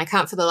somewhere, and I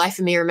can't for the life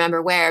of me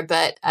remember where,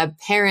 but a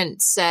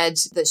parent said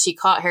that she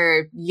caught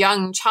her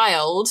young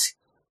child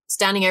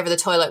standing over the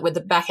toilet with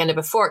the back end of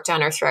a fork down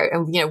her throat.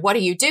 And, what are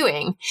you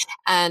doing?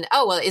 And,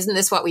 oh, well, isn't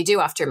this what we do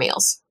after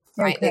meals?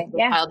 Right. Okay, the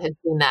child had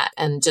seen that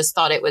and just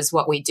thought it was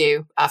what we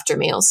do after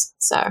meals.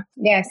 So,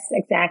 yes,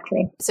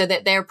 exactly. So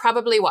that they're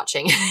probably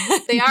watching.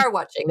 They are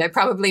watching. They're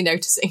probably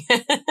noticing.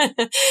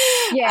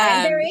 Yeah.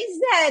 And there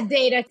is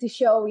data to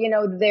show,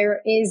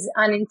 there is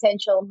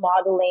unintentional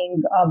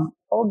modeling of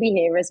all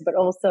behaviors, but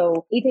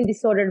also eating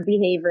disordered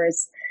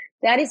behaviors.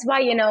 That is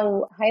why,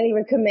 highly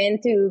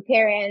recommend to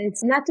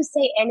parents not to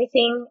say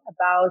anything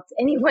about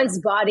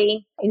anyone's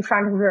body in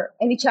front of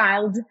any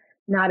child,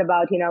 not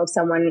about,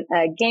 someone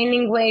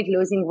gaining weight,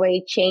 losing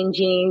weight,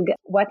 changing,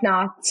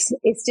 whatnot.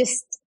 It's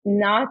just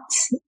not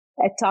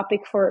a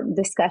topic for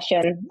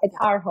discussion at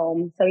our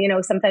home. So,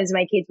 sometimes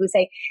my kids would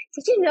say,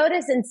 did you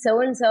notice and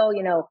so,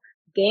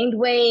 gained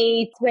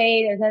weight.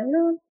 I said,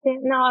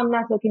 no, I'm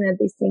not looking at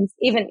these things,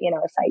 even,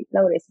 if I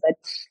notice, but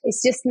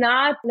it's just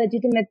not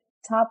legitimate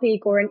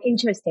topic or an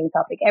interesting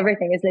topic.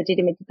 Everything is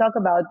legitimate to talk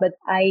about, but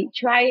I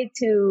try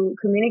to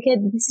communicate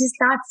this is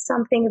not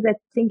something that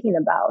thinking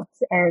about.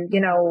 And,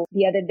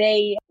 the other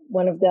day,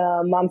 one of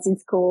the moms in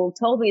school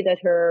told me that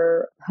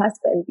her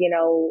husband,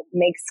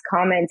 makes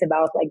comments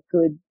about like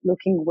good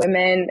looking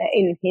women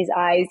in his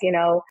eyes,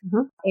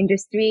 in the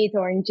street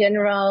or in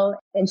general.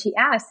 And she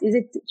asked, is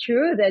it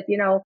true that,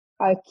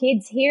 our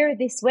kids hear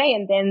this way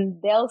and then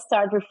they'll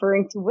start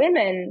referring to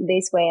women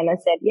this way? And I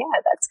said,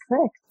 yeah, that's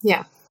correct.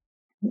 Yeah.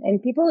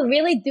 And people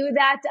really do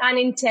that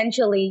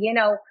unintentionally,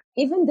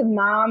 even the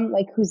mom,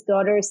 like whose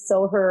daughter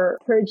saw her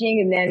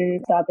purging and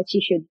then thought that she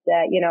should,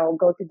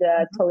 go to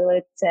the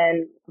toilet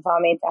and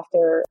vomit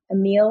after a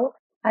meal.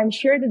 I'm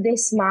sure that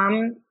this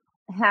mom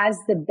has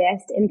the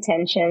best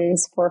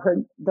intentions for her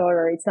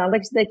daughter. It's not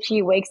like that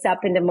she wakes up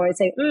in the morning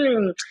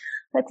and say,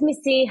 let me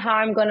see how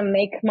I'm going to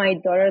make my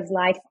daughter's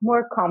life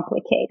more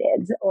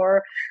complicated.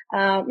 Or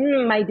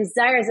my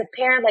desire as a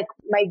parent, like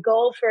my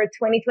goal for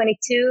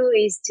 2022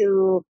 is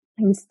to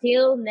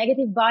instill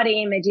negative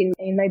body image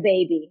in my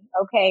baby.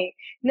 Okay.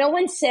 No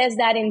one says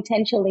that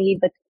intentionally,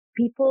 but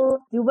people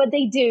do what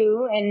they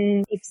do.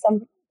 And if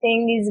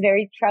something is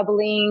very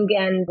troubling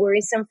and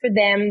worrisome for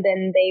them,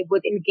 then they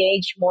would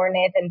engage more in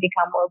it and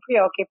become more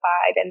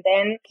preoccupied. And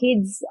then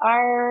kids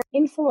are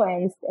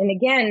influenced. And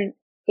again,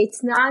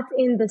 it's not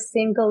in the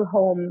single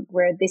home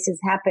where this is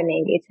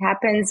happening. It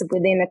happens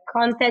within a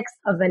context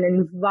of an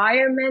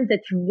environment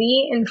that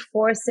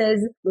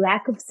reinforces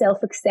lack of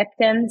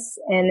self-acceptance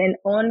and an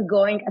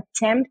ongoing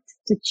attempt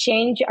to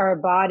change our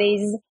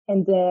bodies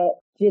and the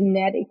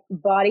genetic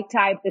body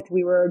type that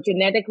we were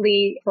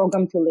genetically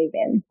programmed to live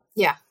in.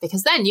 Yeah,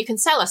 because then you can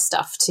sell us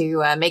stuff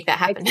to make that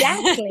happen.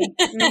 Exactly.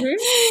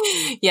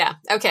 Mm-hmm. Yeah.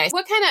 Okay.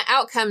 What kind of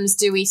outcomes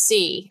do we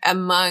see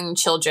among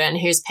children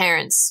whose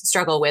parents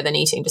struggle with an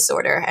eating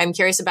disorder? I'm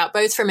curious about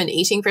both from an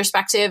eating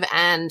perspective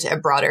and a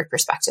broader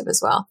perspective as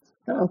well.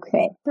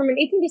 Okay. From an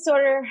eating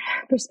disorder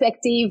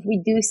perspective,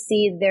 we do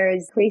see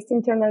there's increased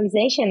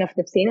internalization of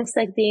the thinest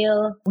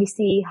ideal. We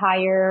see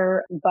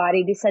higher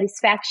body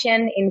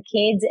dissatisfaction in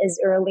kids as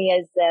early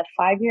as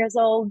 5 years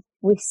old.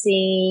 We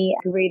see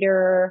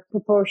greater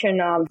proportion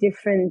of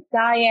different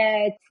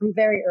diets from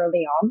very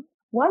early on.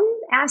 One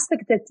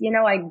aspect that,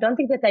 I don't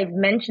think that I've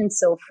mentioned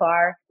so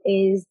far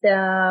is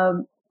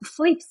the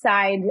flip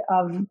side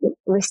of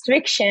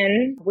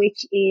restriction,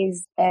 which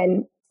is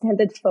an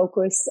intended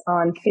focus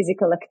on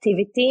physical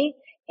activity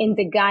in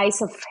the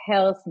guise of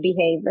health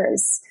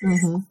behaviors.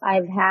 Mm-hmm.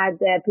 I've had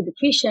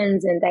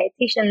pediatricians and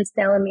dietitians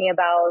telling me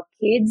about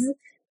kids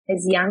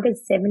as young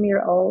as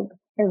 7-year-old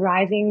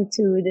arriving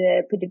to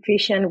the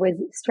pediatrician with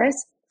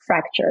stress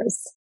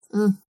fractures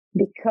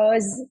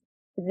because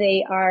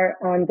they are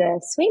on the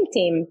swim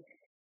team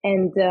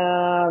and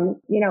the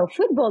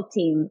football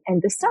team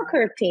and the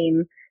soccer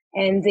team.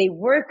 And they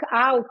work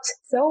out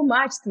so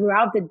much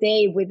throughout the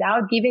day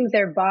without giving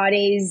their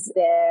bodies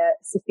the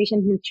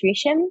sufficient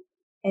nutrition.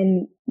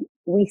 And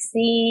we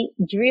see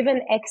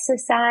driven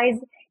exercise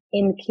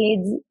in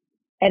kids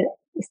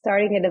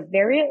starting at a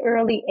very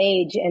early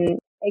age. And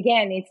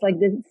again, it's like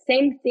the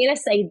same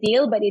thinness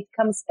ideal, but it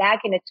comes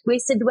back in a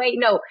twisted way.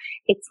 No,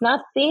 it's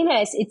not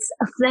thinness, it's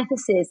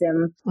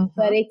athleticism,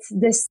 but it's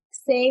the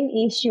same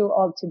issue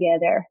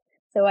altogether.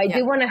 So I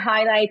do want to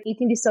highlight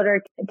eating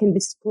disorder can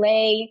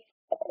display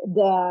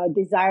the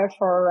desire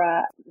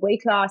for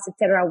weight loss,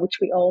 etc., which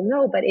we all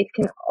know, but it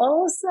can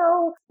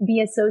also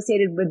be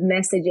associated with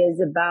messages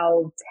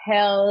about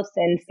health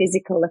and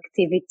physical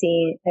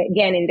activity,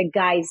 again, in the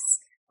guise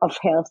of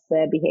health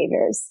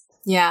behaviors.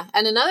 Yeah.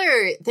 And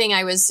another thing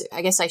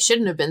I guess I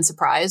shouldn't have been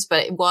surprised,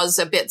 but it was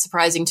a bit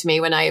surprising to me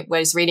when I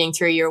was reading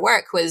through your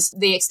work was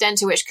the extent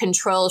to which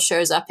control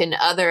shows up in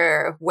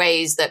other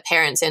ways that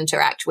parents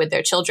interact with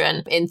their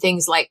children in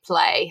things like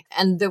play.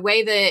 And the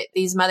way that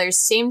these mothers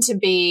seem to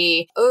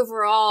be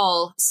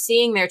overall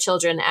seeing their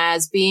children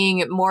as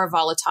being more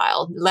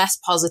volatile, less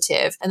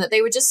positive, and that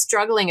they were just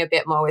struggling a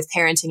bit more with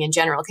parenting in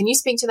general. Can you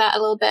speak to that a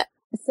little bit?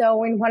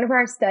 So in one of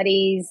our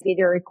studies,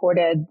 video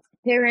recorded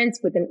parents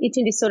with an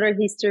eating disorder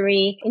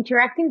history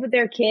interacting with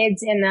their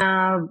kids in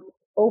a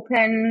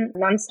open,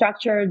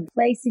 non-structured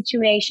play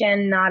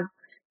situation, not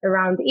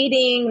around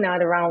eating,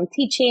 not around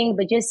teaching,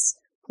 but just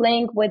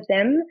playing with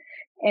them.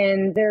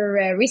 And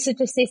their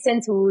research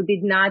assistants who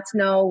did not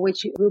know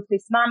which group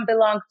this mom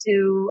belonged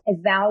to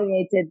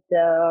evaluated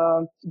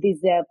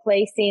these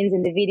play scenes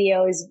in the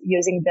videos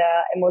using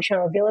the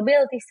emotional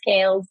availability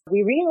scales.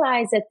 We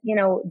realized that,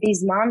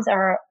 these moms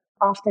are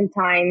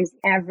oftentimes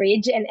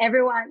average and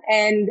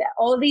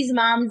all these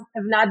moms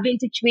have not been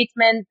to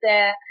treatment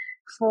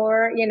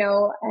for,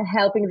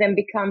 helping them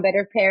become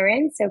better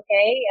parents.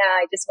 Okay.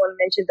 I just want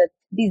to mention that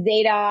these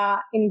data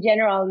in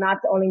general, not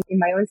only in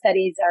my own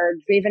studies, are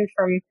driven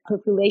from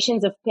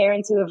populations of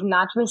parents who have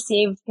not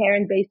received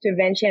parent-based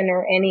prevention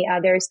or any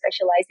other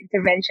specialized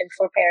intervention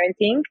for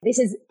parenting. This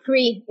is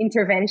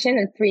pre-intervention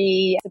and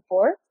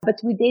pre-support, but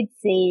we did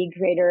see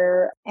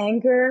greater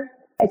anger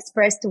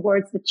expressed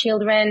towards the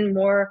children,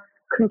 more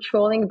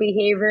controlling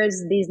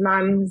behaviors. These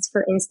moms,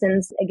 for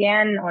instance,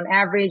 again, on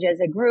average as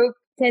a group,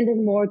 tended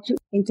more to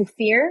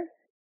interfere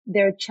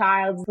their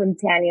child's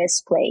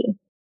spontaneous play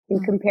in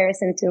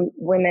comparison to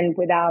women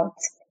without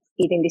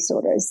eating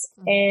disorders.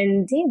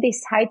 And seeing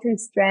this heightened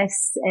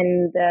stress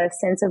and the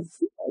sense of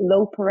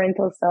low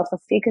parental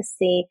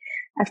self-efficacy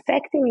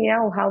affecting,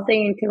 how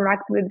they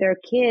interact with their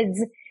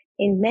kids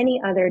in many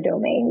other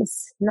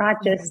domains, not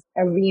just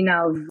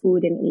arena of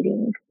food and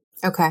eating.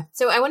 Okay.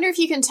 So I wonder if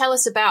you can tell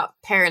us about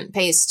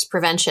parent-based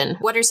prevention.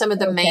 What are some of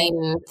the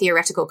main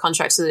theoretical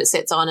constructs that it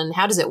sits on, and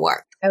how does it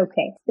work?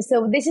 Okay.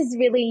 So this is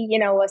really,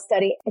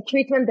 a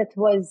treatment that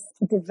was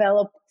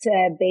developed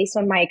based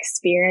on my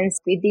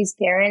experience with these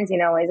parents.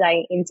 As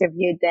I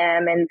interviewed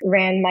them and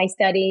ran my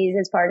studies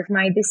as part of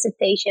my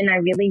dissertation, I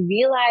really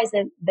realized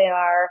that there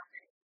are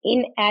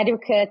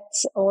inadequate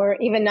or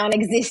even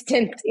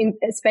non-existent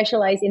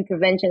specialized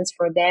interventions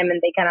for them, and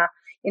they kind of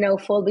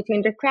fall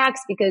between the cracks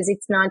because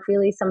it's not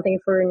really something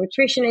for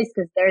nutritionists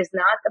because there's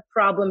not a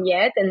problem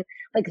yet. And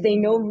they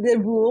know the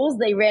rules,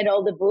 they read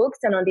all the books.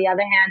 And on the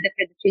other hand, the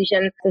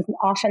pediatrician doesn't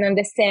often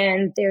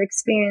understand their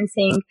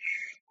experiencing.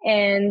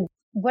 And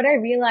what I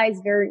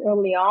realized very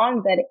early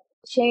on that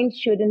change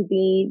shouldn't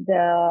be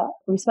the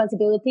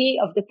responsibility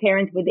of the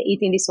parent with the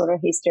eating disorder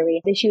history.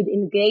 They should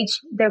engage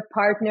their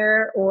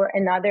partner or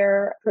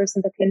another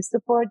person that can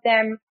support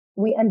them.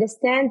 We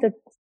understand that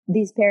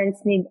these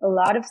parents need a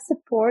lot of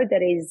support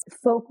that is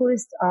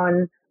focused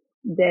on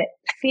the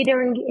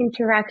feeding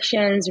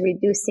interactions,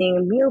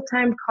 reducing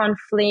mealtime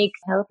conflict,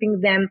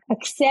 helping them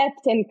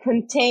accept and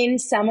contain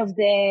some of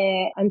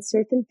the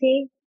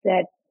uncertainty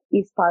that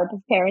is part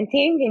of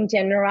parenting in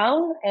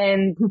general,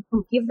 and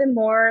give them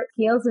more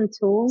skills and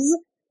tools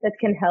that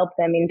can help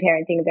them in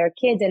parenting their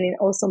kids and in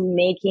also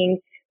making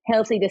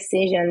healthy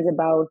decisions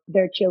about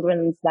their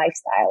children's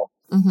lifestyle.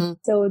 Mm-hmm.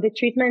 So the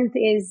treatment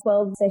is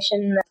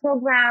 12-session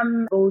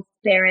program. Both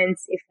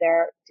parents, if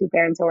they're two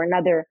parents or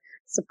another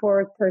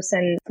support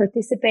person,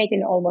 participate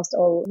in almost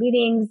all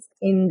meetings.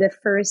 In the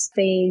first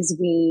phase,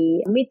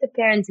 we meet the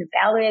parents,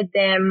 evaluate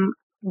them.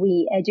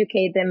 We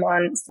educate them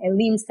on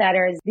Lean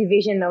Starter's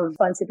division of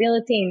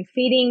responsibility in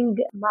feeding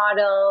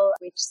model,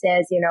 which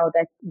says,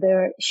 that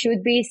there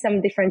should be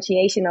some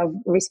differentiation of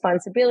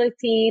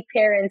responsibility.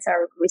 Parents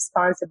are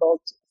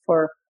responsible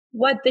for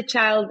what the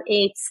child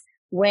eats,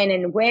 when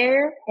and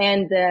where,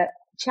 and the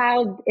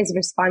child is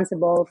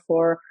responsible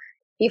for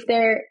if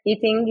they're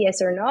eating,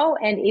 yes or no,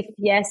 and if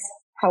yes,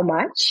 how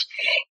much.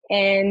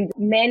 And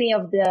many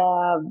of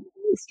the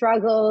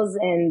struggles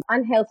and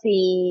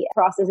unhealthy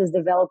processes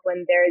develop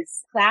when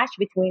there's clash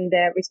between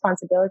the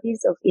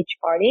responsibilities of each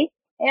party.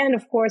 And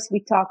of course, we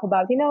talk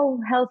about,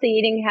 healthy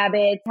eating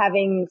habits,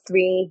 having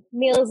 3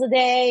 meals a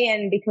day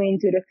and between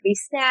 2 to 3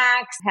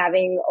 snacks,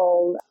 having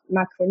all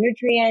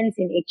macronutrients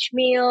in each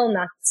meal,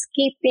 not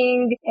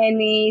skipping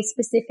any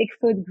specific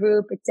food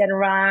group,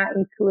 etc.,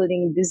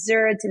 including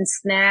desserts and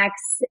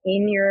snacks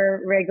in your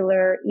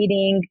regular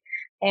eating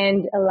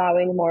and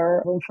allowing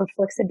more room for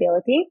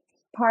flexibility.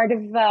 Part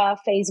of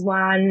phase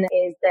 1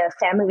 is the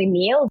family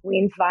meal. We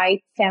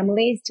invite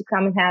families to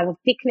come and have a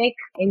picnic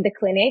in the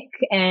clinic,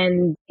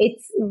 and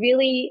it's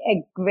really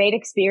a great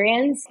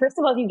experience. First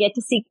of all, you get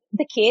to see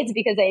the kids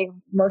because I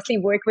mostly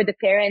work with the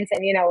parents,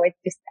 and it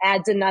just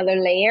adds another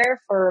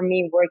layer for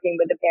me working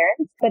with the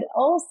parents, but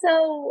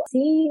also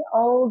see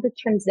all the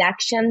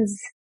transactions,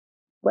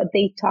 what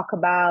they talk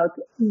about,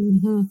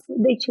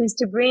 they choose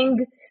to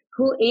bring,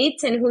 who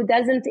eats and who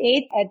doesn't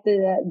eat at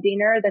the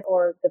dinner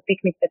or the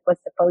picnic that was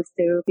supposed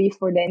to be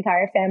for the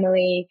entire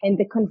family, and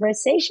the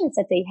conversations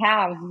that they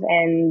have.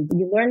 And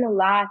you learn a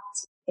lot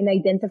in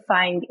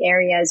identifying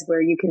areas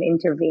where you can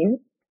intervene.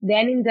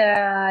 Then in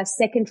the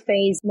second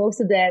phase,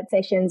 most of the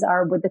sessions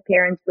are with the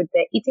parent with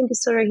the eating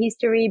disorder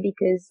history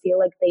because they feel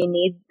like they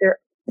need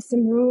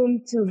some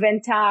room to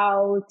vent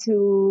out,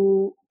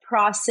 to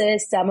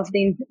process some of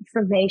the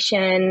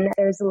information.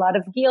 There's a lot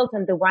of guilt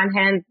on the one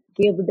hand,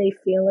 guilt they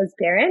feel as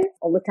parents,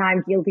 all the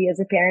time guilty as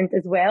a parent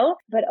as well,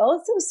 but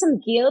also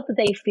some guilt that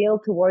they feel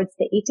towards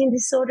the eating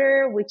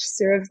disorder, which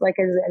serves like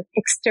as an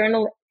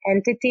external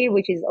entity,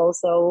 which is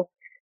also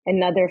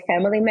another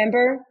family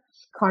member,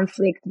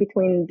 conflict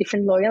between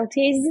different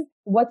loyalties.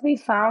 What we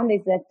found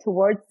is that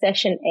towards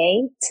session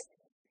 8,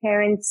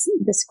 parents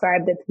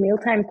describe that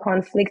mealtime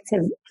conflicts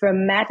have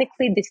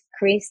dramatically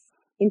decreased,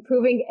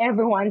 improving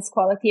everyone's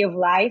quality of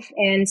life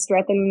and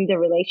strengthening the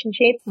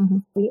relationship. Mm-hmm.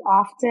 We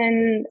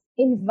often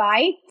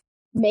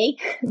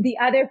make the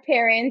other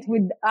parent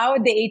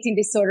without the eating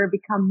disorder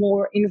become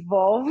more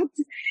involved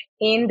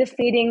in the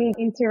feeding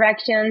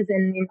interactions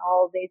and in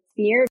all this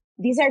sphere.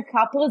 These are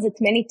couples that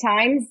many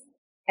times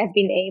have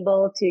been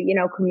able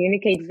to,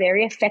 communicate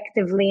very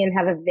effectively and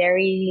have a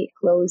very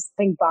close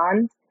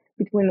bond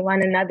between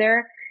one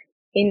another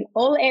in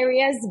all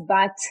areas,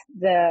 but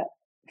the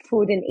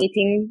food and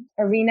eating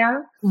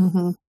arena.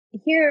 Mm-hmm.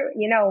 Hear,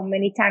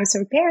 many times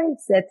from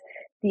parents that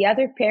the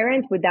other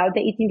parent without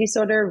the eating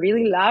disorder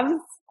really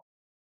loves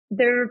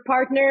their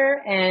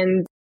partner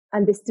and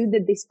understood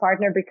that this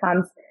partner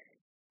becomes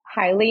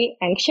highly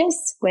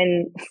anxious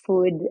when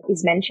food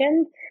is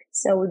mentioned.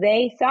 So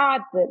they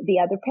thought that the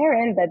other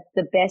parent, that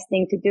the best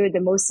thing to do,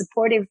 the most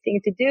supportive thing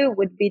to do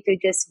would be to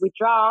just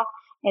withdraw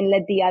and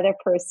let the other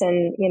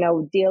person,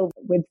 deal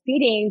with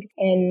feeding.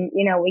 And,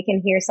 we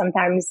can hear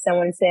sometimes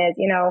someone says,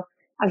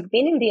 I've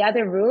been in the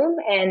other room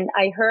and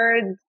I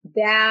heard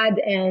dad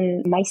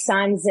and my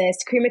sons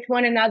scream at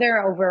one another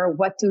over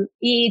what to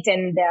eat.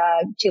 And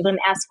the children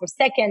asked for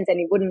seconds and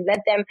he wouldn't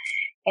let them.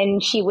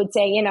 And she would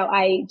say,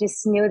 I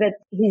just knew that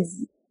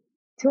he's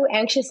too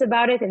anxious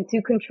about it and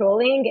too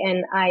controlling,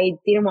 and I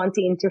didn't want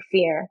to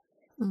interfere.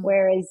 Mm.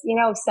 Whereas,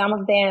 some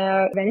of the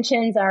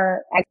interventions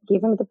are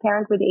giving the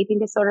parent with eating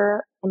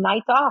disorder a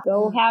night off,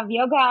 go have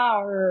yoga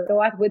or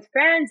go out with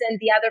friends, and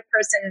the other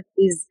person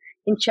is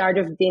in charge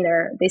of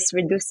dinner. This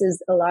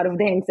reduces a lot of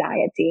the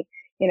anxiety,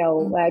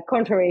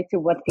 contrary to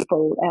what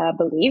people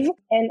believe.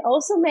 And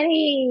also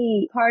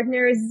many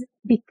partners,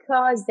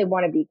 because they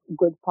want to be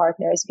good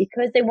partners,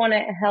 because they want to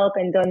help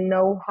and don't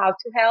know how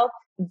to help,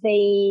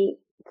 they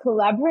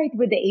collaborate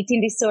with the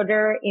eating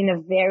disorder in a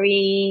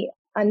very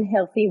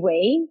unhealthy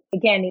way.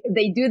 Again,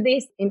 they do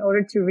this in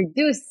order to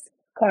reduce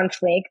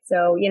conflict.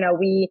 So,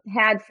 we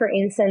had, for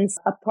instance,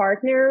 a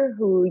partner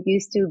who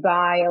used to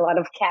buy a lot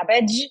of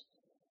cabbage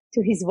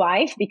to his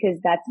wife because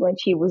that's when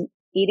she was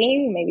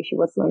eating. Maybe she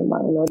was on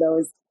one of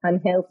those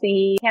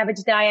unhealthy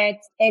cabbage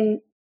diets, and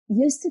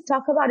used to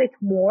talk about it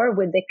more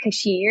with the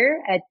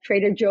cashier at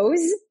Trader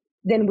Joe's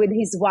than with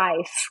his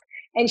wife.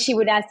 And she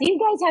would ask, do you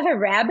guys have a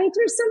rabbit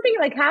or something?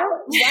 Like,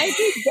 why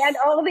do you get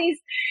all these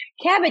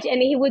cabbage?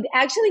 And he would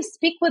actually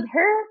speak with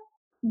her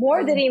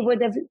more than he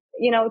would have,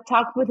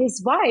 talked with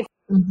his wife.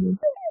 Mm-hmm.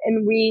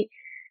 And we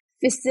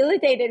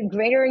facilitated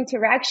greater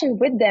interaction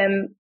with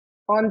them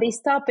on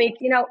this topic.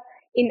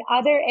 In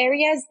other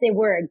areas, they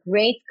were a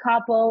great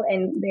couple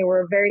and they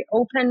were very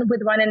open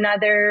with one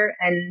another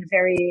and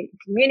very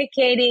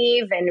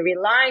communicative and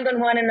relying on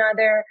one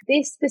another.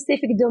 This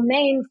specific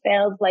domain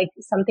felt like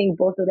something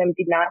both of them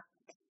did not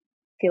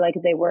feel like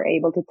they were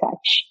able to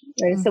touch.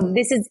 And mm-hmm. So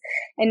this is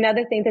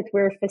another thing that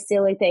we're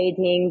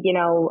facilitating,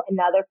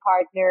 another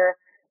partner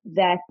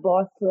that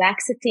bought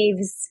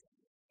laxatives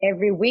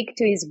every week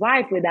to his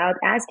wife without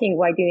asking,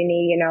 why do you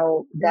need,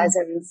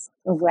 dozens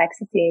of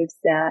laxatives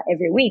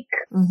every week,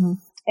 mm-hmm.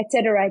 et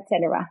cetera, et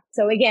cetera.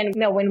 So again,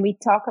 when we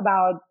talk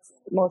about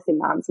mostly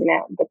moms,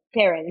 but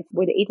parents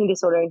with eating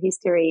disorder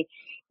history,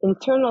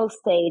 internal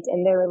state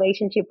and their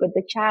relationship with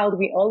the child,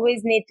 we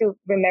always need to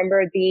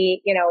remember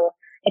the,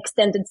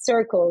 extended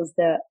circles,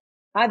 the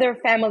other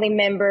family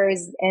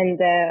members and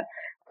the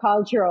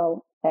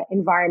cultural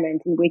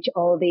environment in which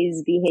all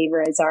these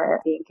behaviors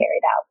are being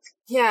carried out.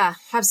 Yeah,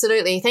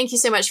 absolutely. Thank you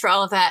so much for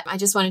all of that. I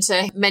just wanted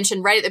to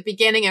mention right at the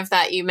beginning of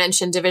that, you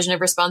mentioned division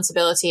of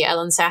responsibility,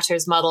 Ellen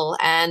Satter's model.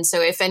 And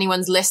so if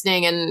anyone's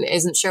listening and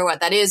isn't sure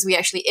what that is, we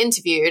actually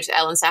interviewed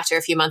Ellen Satter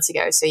a few months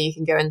ago. So you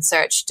can go and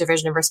search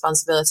division of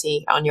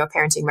responsibility on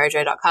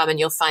yourparentingmojo.com and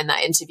you'll find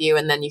that interview,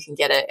 and then you can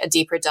get a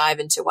deeper dive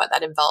into what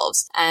that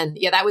involves. And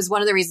yeah, that was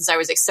one of the reasons I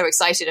was so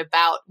excited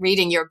about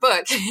reading your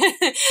book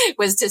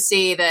was to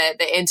see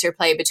the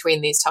interplay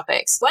between these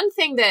topics. One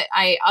thing that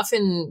I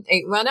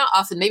not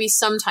often, maybe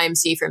sometimes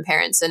see from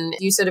parents, and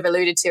you sort of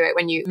alluded to it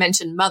when you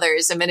mentioned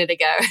mothers a minute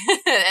ago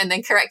and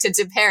then corrected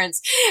to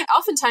parents.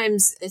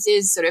 Oftentimes this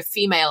is sort of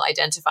female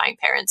identifying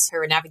parents who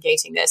are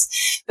navigating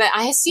this. But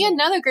I see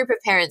another group of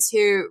parents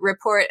who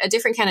report a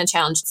different kind of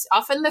challenge. It's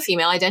often the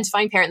female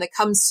identifying parent that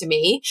comes to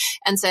me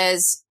and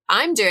says,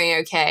 I'm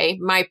doing okay.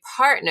 My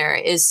partner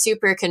is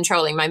super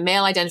controlling. My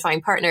male identifying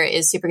partner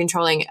is super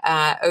controlling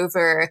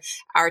over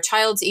our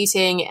child's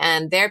eating,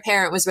 and their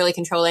parent was really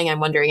controlling. I'm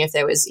wondering if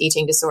there was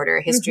eating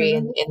disorder history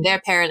mm-hmm. in their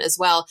parent as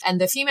well.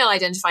 And the female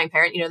identifying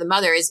parent, the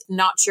mother is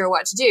not sure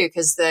what to do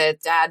because the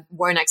dad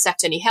won't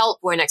accept any help,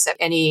 won't accept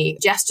any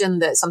suggestion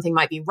that something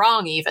might be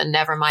wrong, even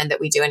never mind that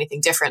we do anything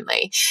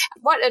differently.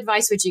 What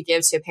advice would you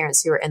give to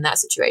parents who are in that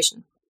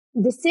situation?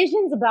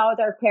 Decisions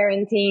about our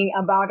parenting,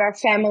 about our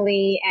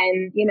family,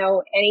 and,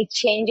 any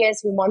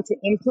changes we want to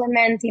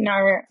implement in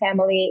our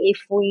family, if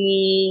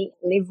we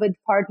live with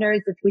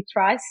partners that we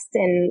trust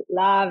and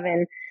love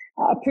and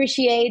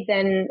appreciate,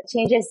 then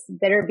changes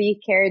better be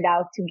carried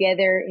out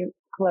together in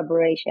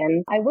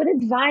collaboration. I would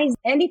advise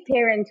any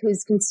parent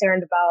who's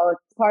concerned about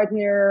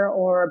partner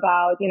or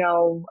about,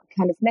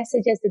 kind of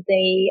messages that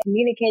they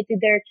communicate to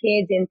their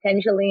kids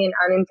intentionally and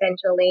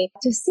unintentionally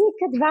to seek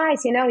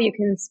advice. You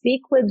can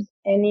speak with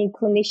any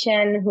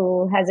clinician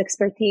who has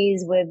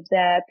expertise with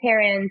the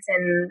parents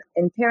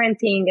and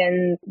parenting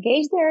and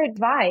gauge their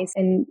advice.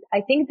 And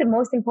I think the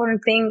most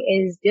important thing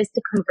is just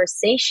a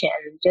conversation,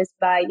 just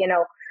by,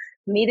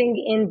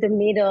 meeting in the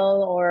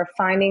middle or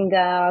finding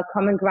a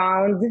common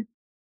ground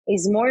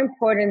is more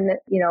important than,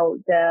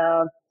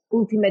 the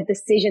ultimate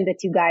decision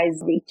that you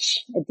guys reach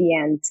at the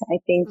end. I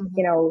think,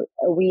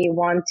 we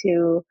want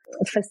to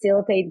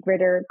facilitate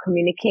greater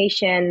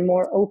communication,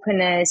 more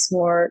openness,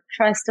 more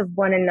trust of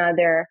one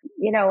another.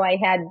 I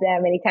had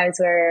many times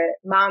where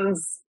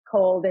moms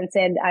called and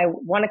said, I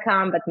want to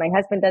come, but my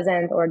husband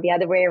doesn't, or the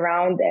other way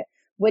around.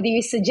 What do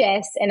you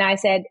suggest? And I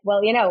said,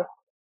 well,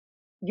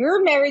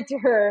 you're married to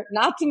her,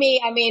 not to me.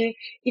 I mean,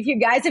 if you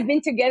guys have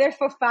been together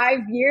for 5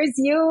 years,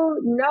 you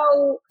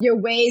know your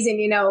ways in,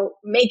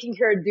 making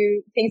her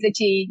do things that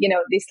she,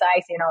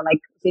 dislikes, like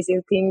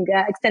visiting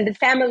extended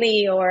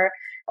family or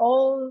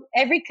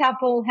every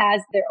couple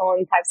has their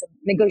own types of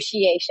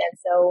negotiation.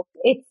 So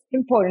it's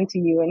important to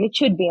you and it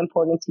should be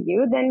important to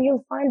you. Then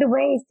you'll find a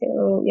way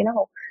to,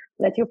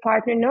 let your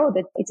partner know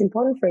that it's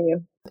important for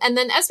you. And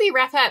then as we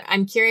wrap up,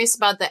 I'm curious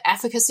about the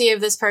efficacy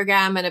of this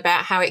program and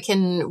about how it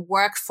can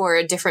work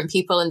for different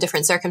people in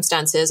different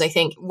circumstances. I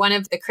think one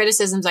of the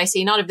criticisms I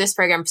see, not of this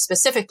program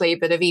specifically,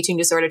 but of eating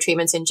disorder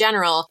treatments in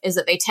general, is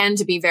that they tend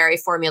to be very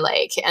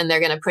formulaic and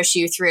they're going to push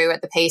you through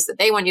at the pace that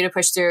they want you to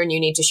push through, and you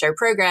need to show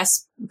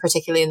progress,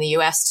 particularly in the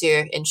US,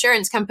 to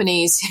insurance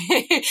companies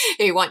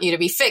who want you to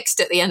be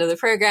fixed at the end of the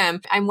program.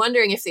 I'm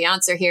wondering if the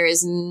answer here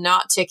is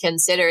not to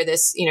consider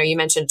this, you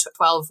mentioned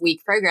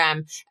 12-week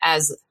program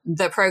as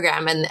the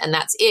program and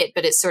that's it,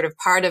 but it's sort of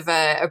part of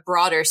a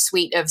broader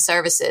suite of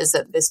services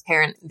that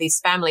this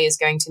family is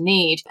going to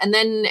need. And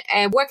then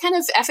what kind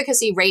of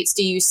efficacy rates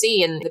do you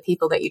see in the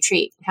people that you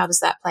treat? How does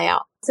that play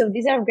out? So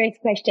these are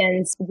great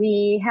questions.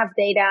 We have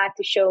data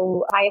to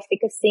show high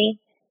efficacy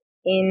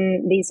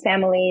in these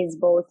families,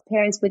 both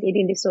parents with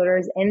eating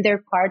disorders and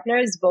their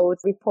partners, both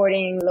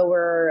reporting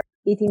lower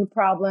eating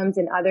problems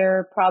and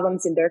other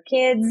problems in their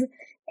kids,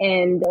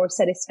 and more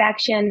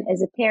satisfaction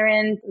as a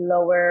parent,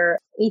 lower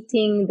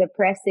eating,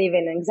 depressive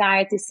and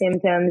anxiety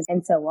symptoms,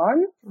 and so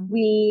on.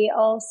 We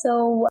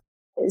also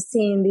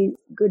seen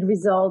these good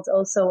results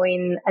also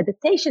in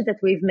adaptations that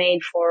we've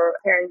made for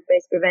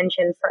parent-based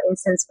prevention, for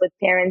instance, with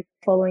parents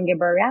following a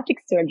bariatric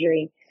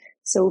surgery.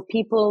 So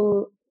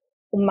people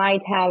who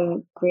might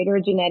have greater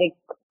genetic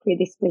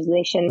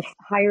predisposition,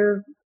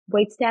 higher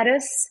weight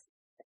status,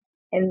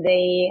 and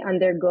they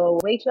undergo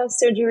weight loss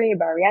surgery,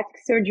 bariatric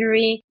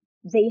surgery,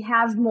 they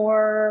have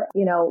more,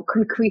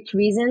 concrete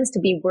reasons to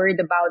be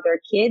worried about their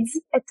kids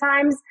at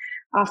times.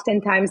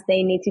 Oftentimes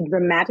they need to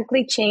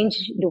dramatically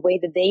change the way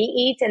that they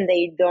eat, and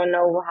they don't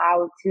know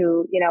how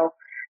to,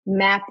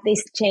 map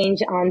this change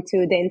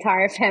onto the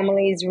entire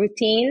family's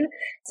routine.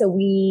 So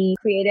we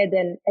created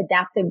an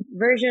adaptive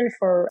version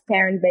for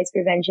parent-based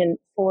prevention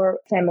for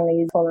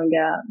families following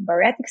a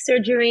bariatric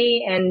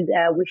surgery, and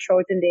we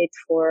shortened it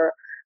for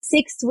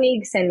 6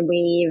 weeks, and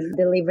we've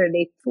delivered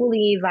it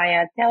fully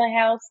via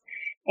telehealth.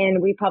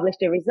 And we published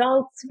the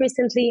results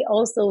recently,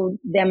 also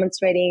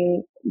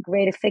demonstrating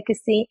great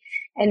efficacy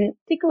and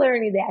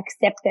particularly the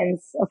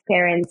acceptance of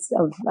parents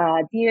of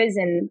peers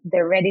and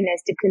their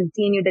readiness to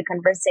continue the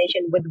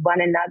conversation with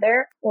one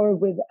another or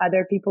with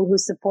other people who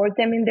support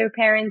them in their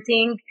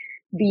parenting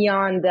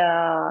beyond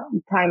the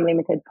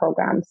time-limited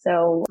program.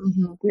 So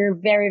we're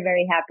very,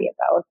 very happy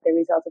about the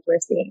results that we're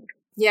seeing.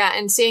 Yeah,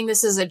 and seeing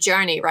this as a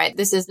journey, right?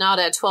 This is not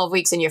a 12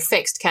 weeks and you're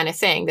fixed kind of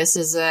thing. This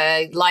is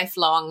a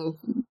lifelong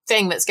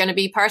thing that's going to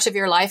be part of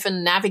your life,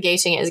 and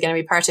navigating it is going to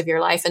be part of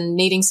your life, and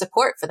needing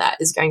support for that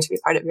is going to be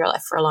part of your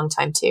life for a long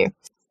time too.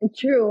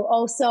 True.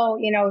 Also,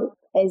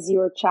 as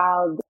your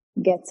child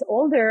gets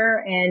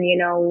older and,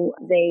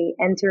 they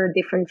enter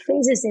different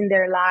phases in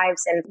their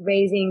lives, and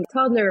raising a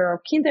toddler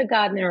or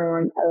kindergartner or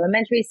an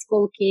elementary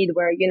school kid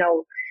where,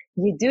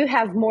 you do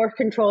have more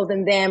control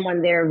than them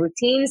on their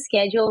routine,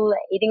 schedule,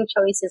 eating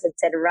choices,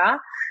 etc.,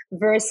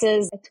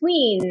 versus a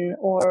tween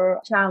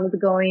or child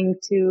going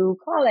to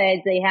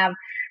college. They have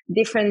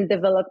different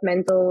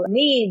developmental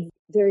needs.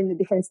 They're in a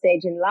different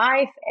stage in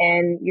life,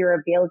 and your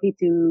ability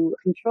to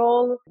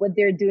control what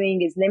they're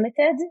doing is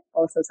limited.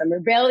 Also some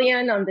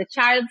rebellion on the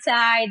child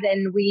side,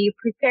 and we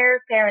prepare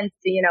parents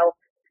to,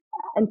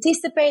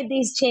 anticipate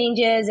these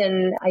changes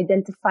and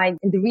identify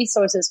the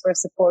resources for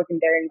support in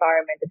their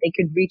environment that they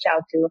could reach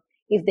out to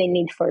if they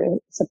need for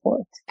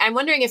support. I'm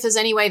wondering if there's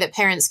any way that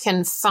parents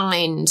can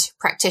find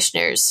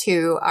practitioners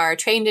who are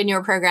trained in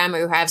your program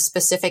or who have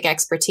specific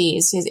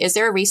expertise. Is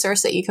there a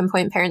resource that you can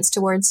point parents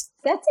towards?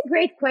 That's a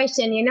great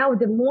question.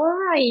 The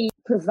more I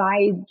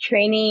provide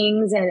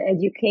trainings and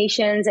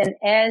educations, and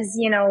as,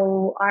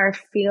 our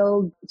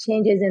field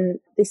changes and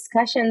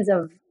discussions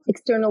of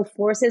external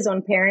forces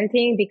on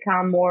parenting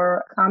become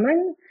more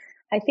common,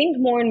 I think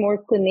more and more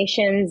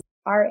clinicians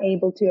are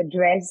able to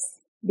address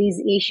these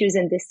issues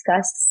and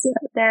discuss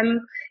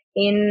them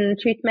in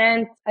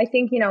treatment. I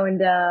think, in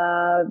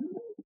the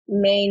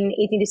main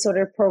eating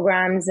disorder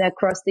programs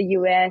across the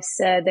US,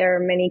 there are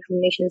many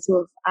clinicians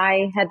who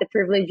I had the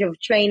privilege of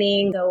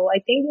training. So I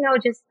think,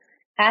 just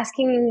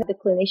asking the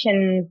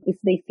clinician if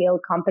they feel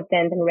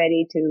competent and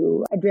ready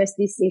to address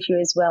this issue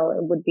as well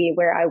would be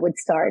where I would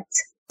start.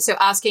 So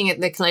asking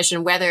the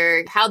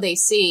clinician how they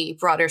see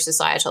broader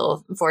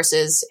societal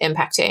forces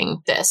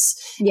impacting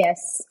this.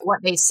 Yes.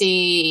 What they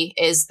see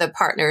is the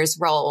partner's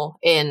role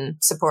in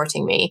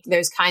supporting me.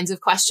 Those kinds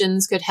of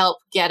questions could help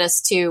get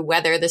us to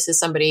whether this is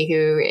somebody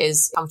who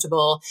is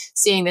comfortable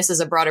seeing this as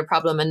a broader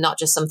problem and not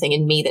just something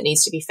in me that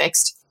needs to be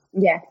fixed.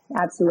 Yeah,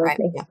 absolutely. Right.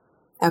 Yeah.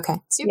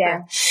 Okay. Super.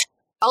 Yeah.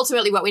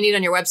 Ultimately, what we need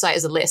on your website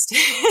is a list.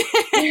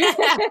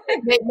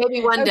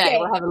 Maybe one day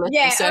we'll have a list.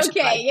 Yeah. Of social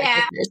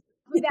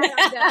Put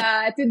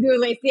that on the to-do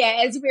list.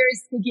 Yeah. As we're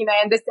speaking,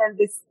 I understand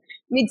this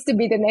needs to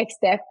be the next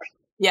step.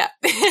 Yeah.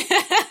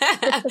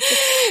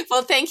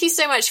 Well, thank you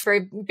so much for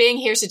being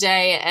here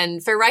today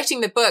and for writing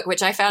the book,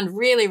 which I found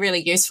really,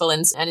 really useful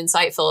and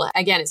insightful.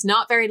 Again, it's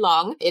not very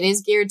long. It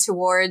is geared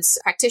towards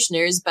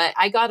practitioners, but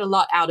I got a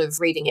lot out of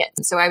reading it.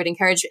 So I would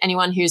encourage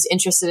anyone who's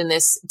interested in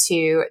this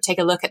to take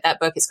a look at that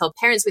book. It's called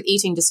Parents with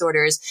Eating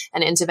Disorders,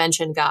 an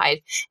Intervention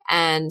Guide.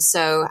 And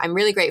so I'm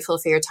really grateful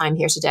for your time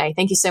here today.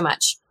 Thank you so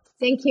much.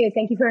 Thank you.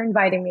 Thank you for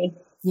inviting me.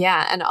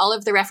 Yeah. And all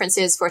of the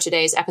references for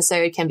today's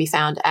episode can be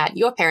found at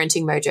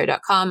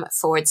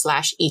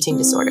yourparentingmojo.com/eating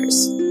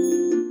disorders.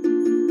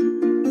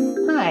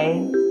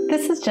 Hi,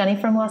 this is Jenny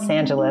from Los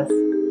Angeles.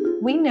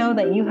 We know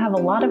that you have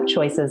a lot of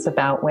choices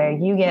about where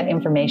you get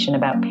information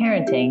about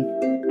parenting,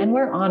 and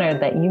we're honored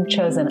that you've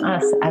chosen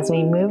us as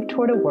we move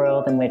toward a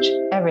world in which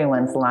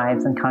everyone's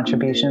lives and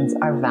contributions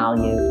are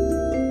valued.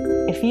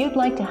 If you'd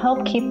like to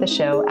help keep the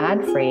show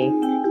ad-free,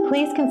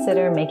 please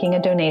consider making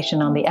a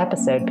donation on the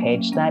episode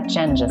page that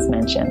Jen just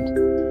mentioned.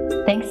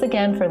 Thanks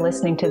again for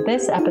listening to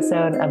this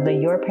episode of the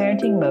Your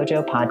Parenting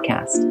Mojo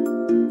podcast.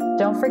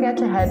 Don't forget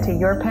to head to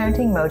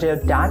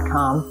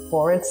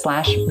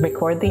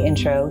yourparentingmojo.com/record the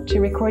intro to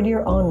record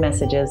your own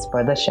messages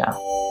for the show.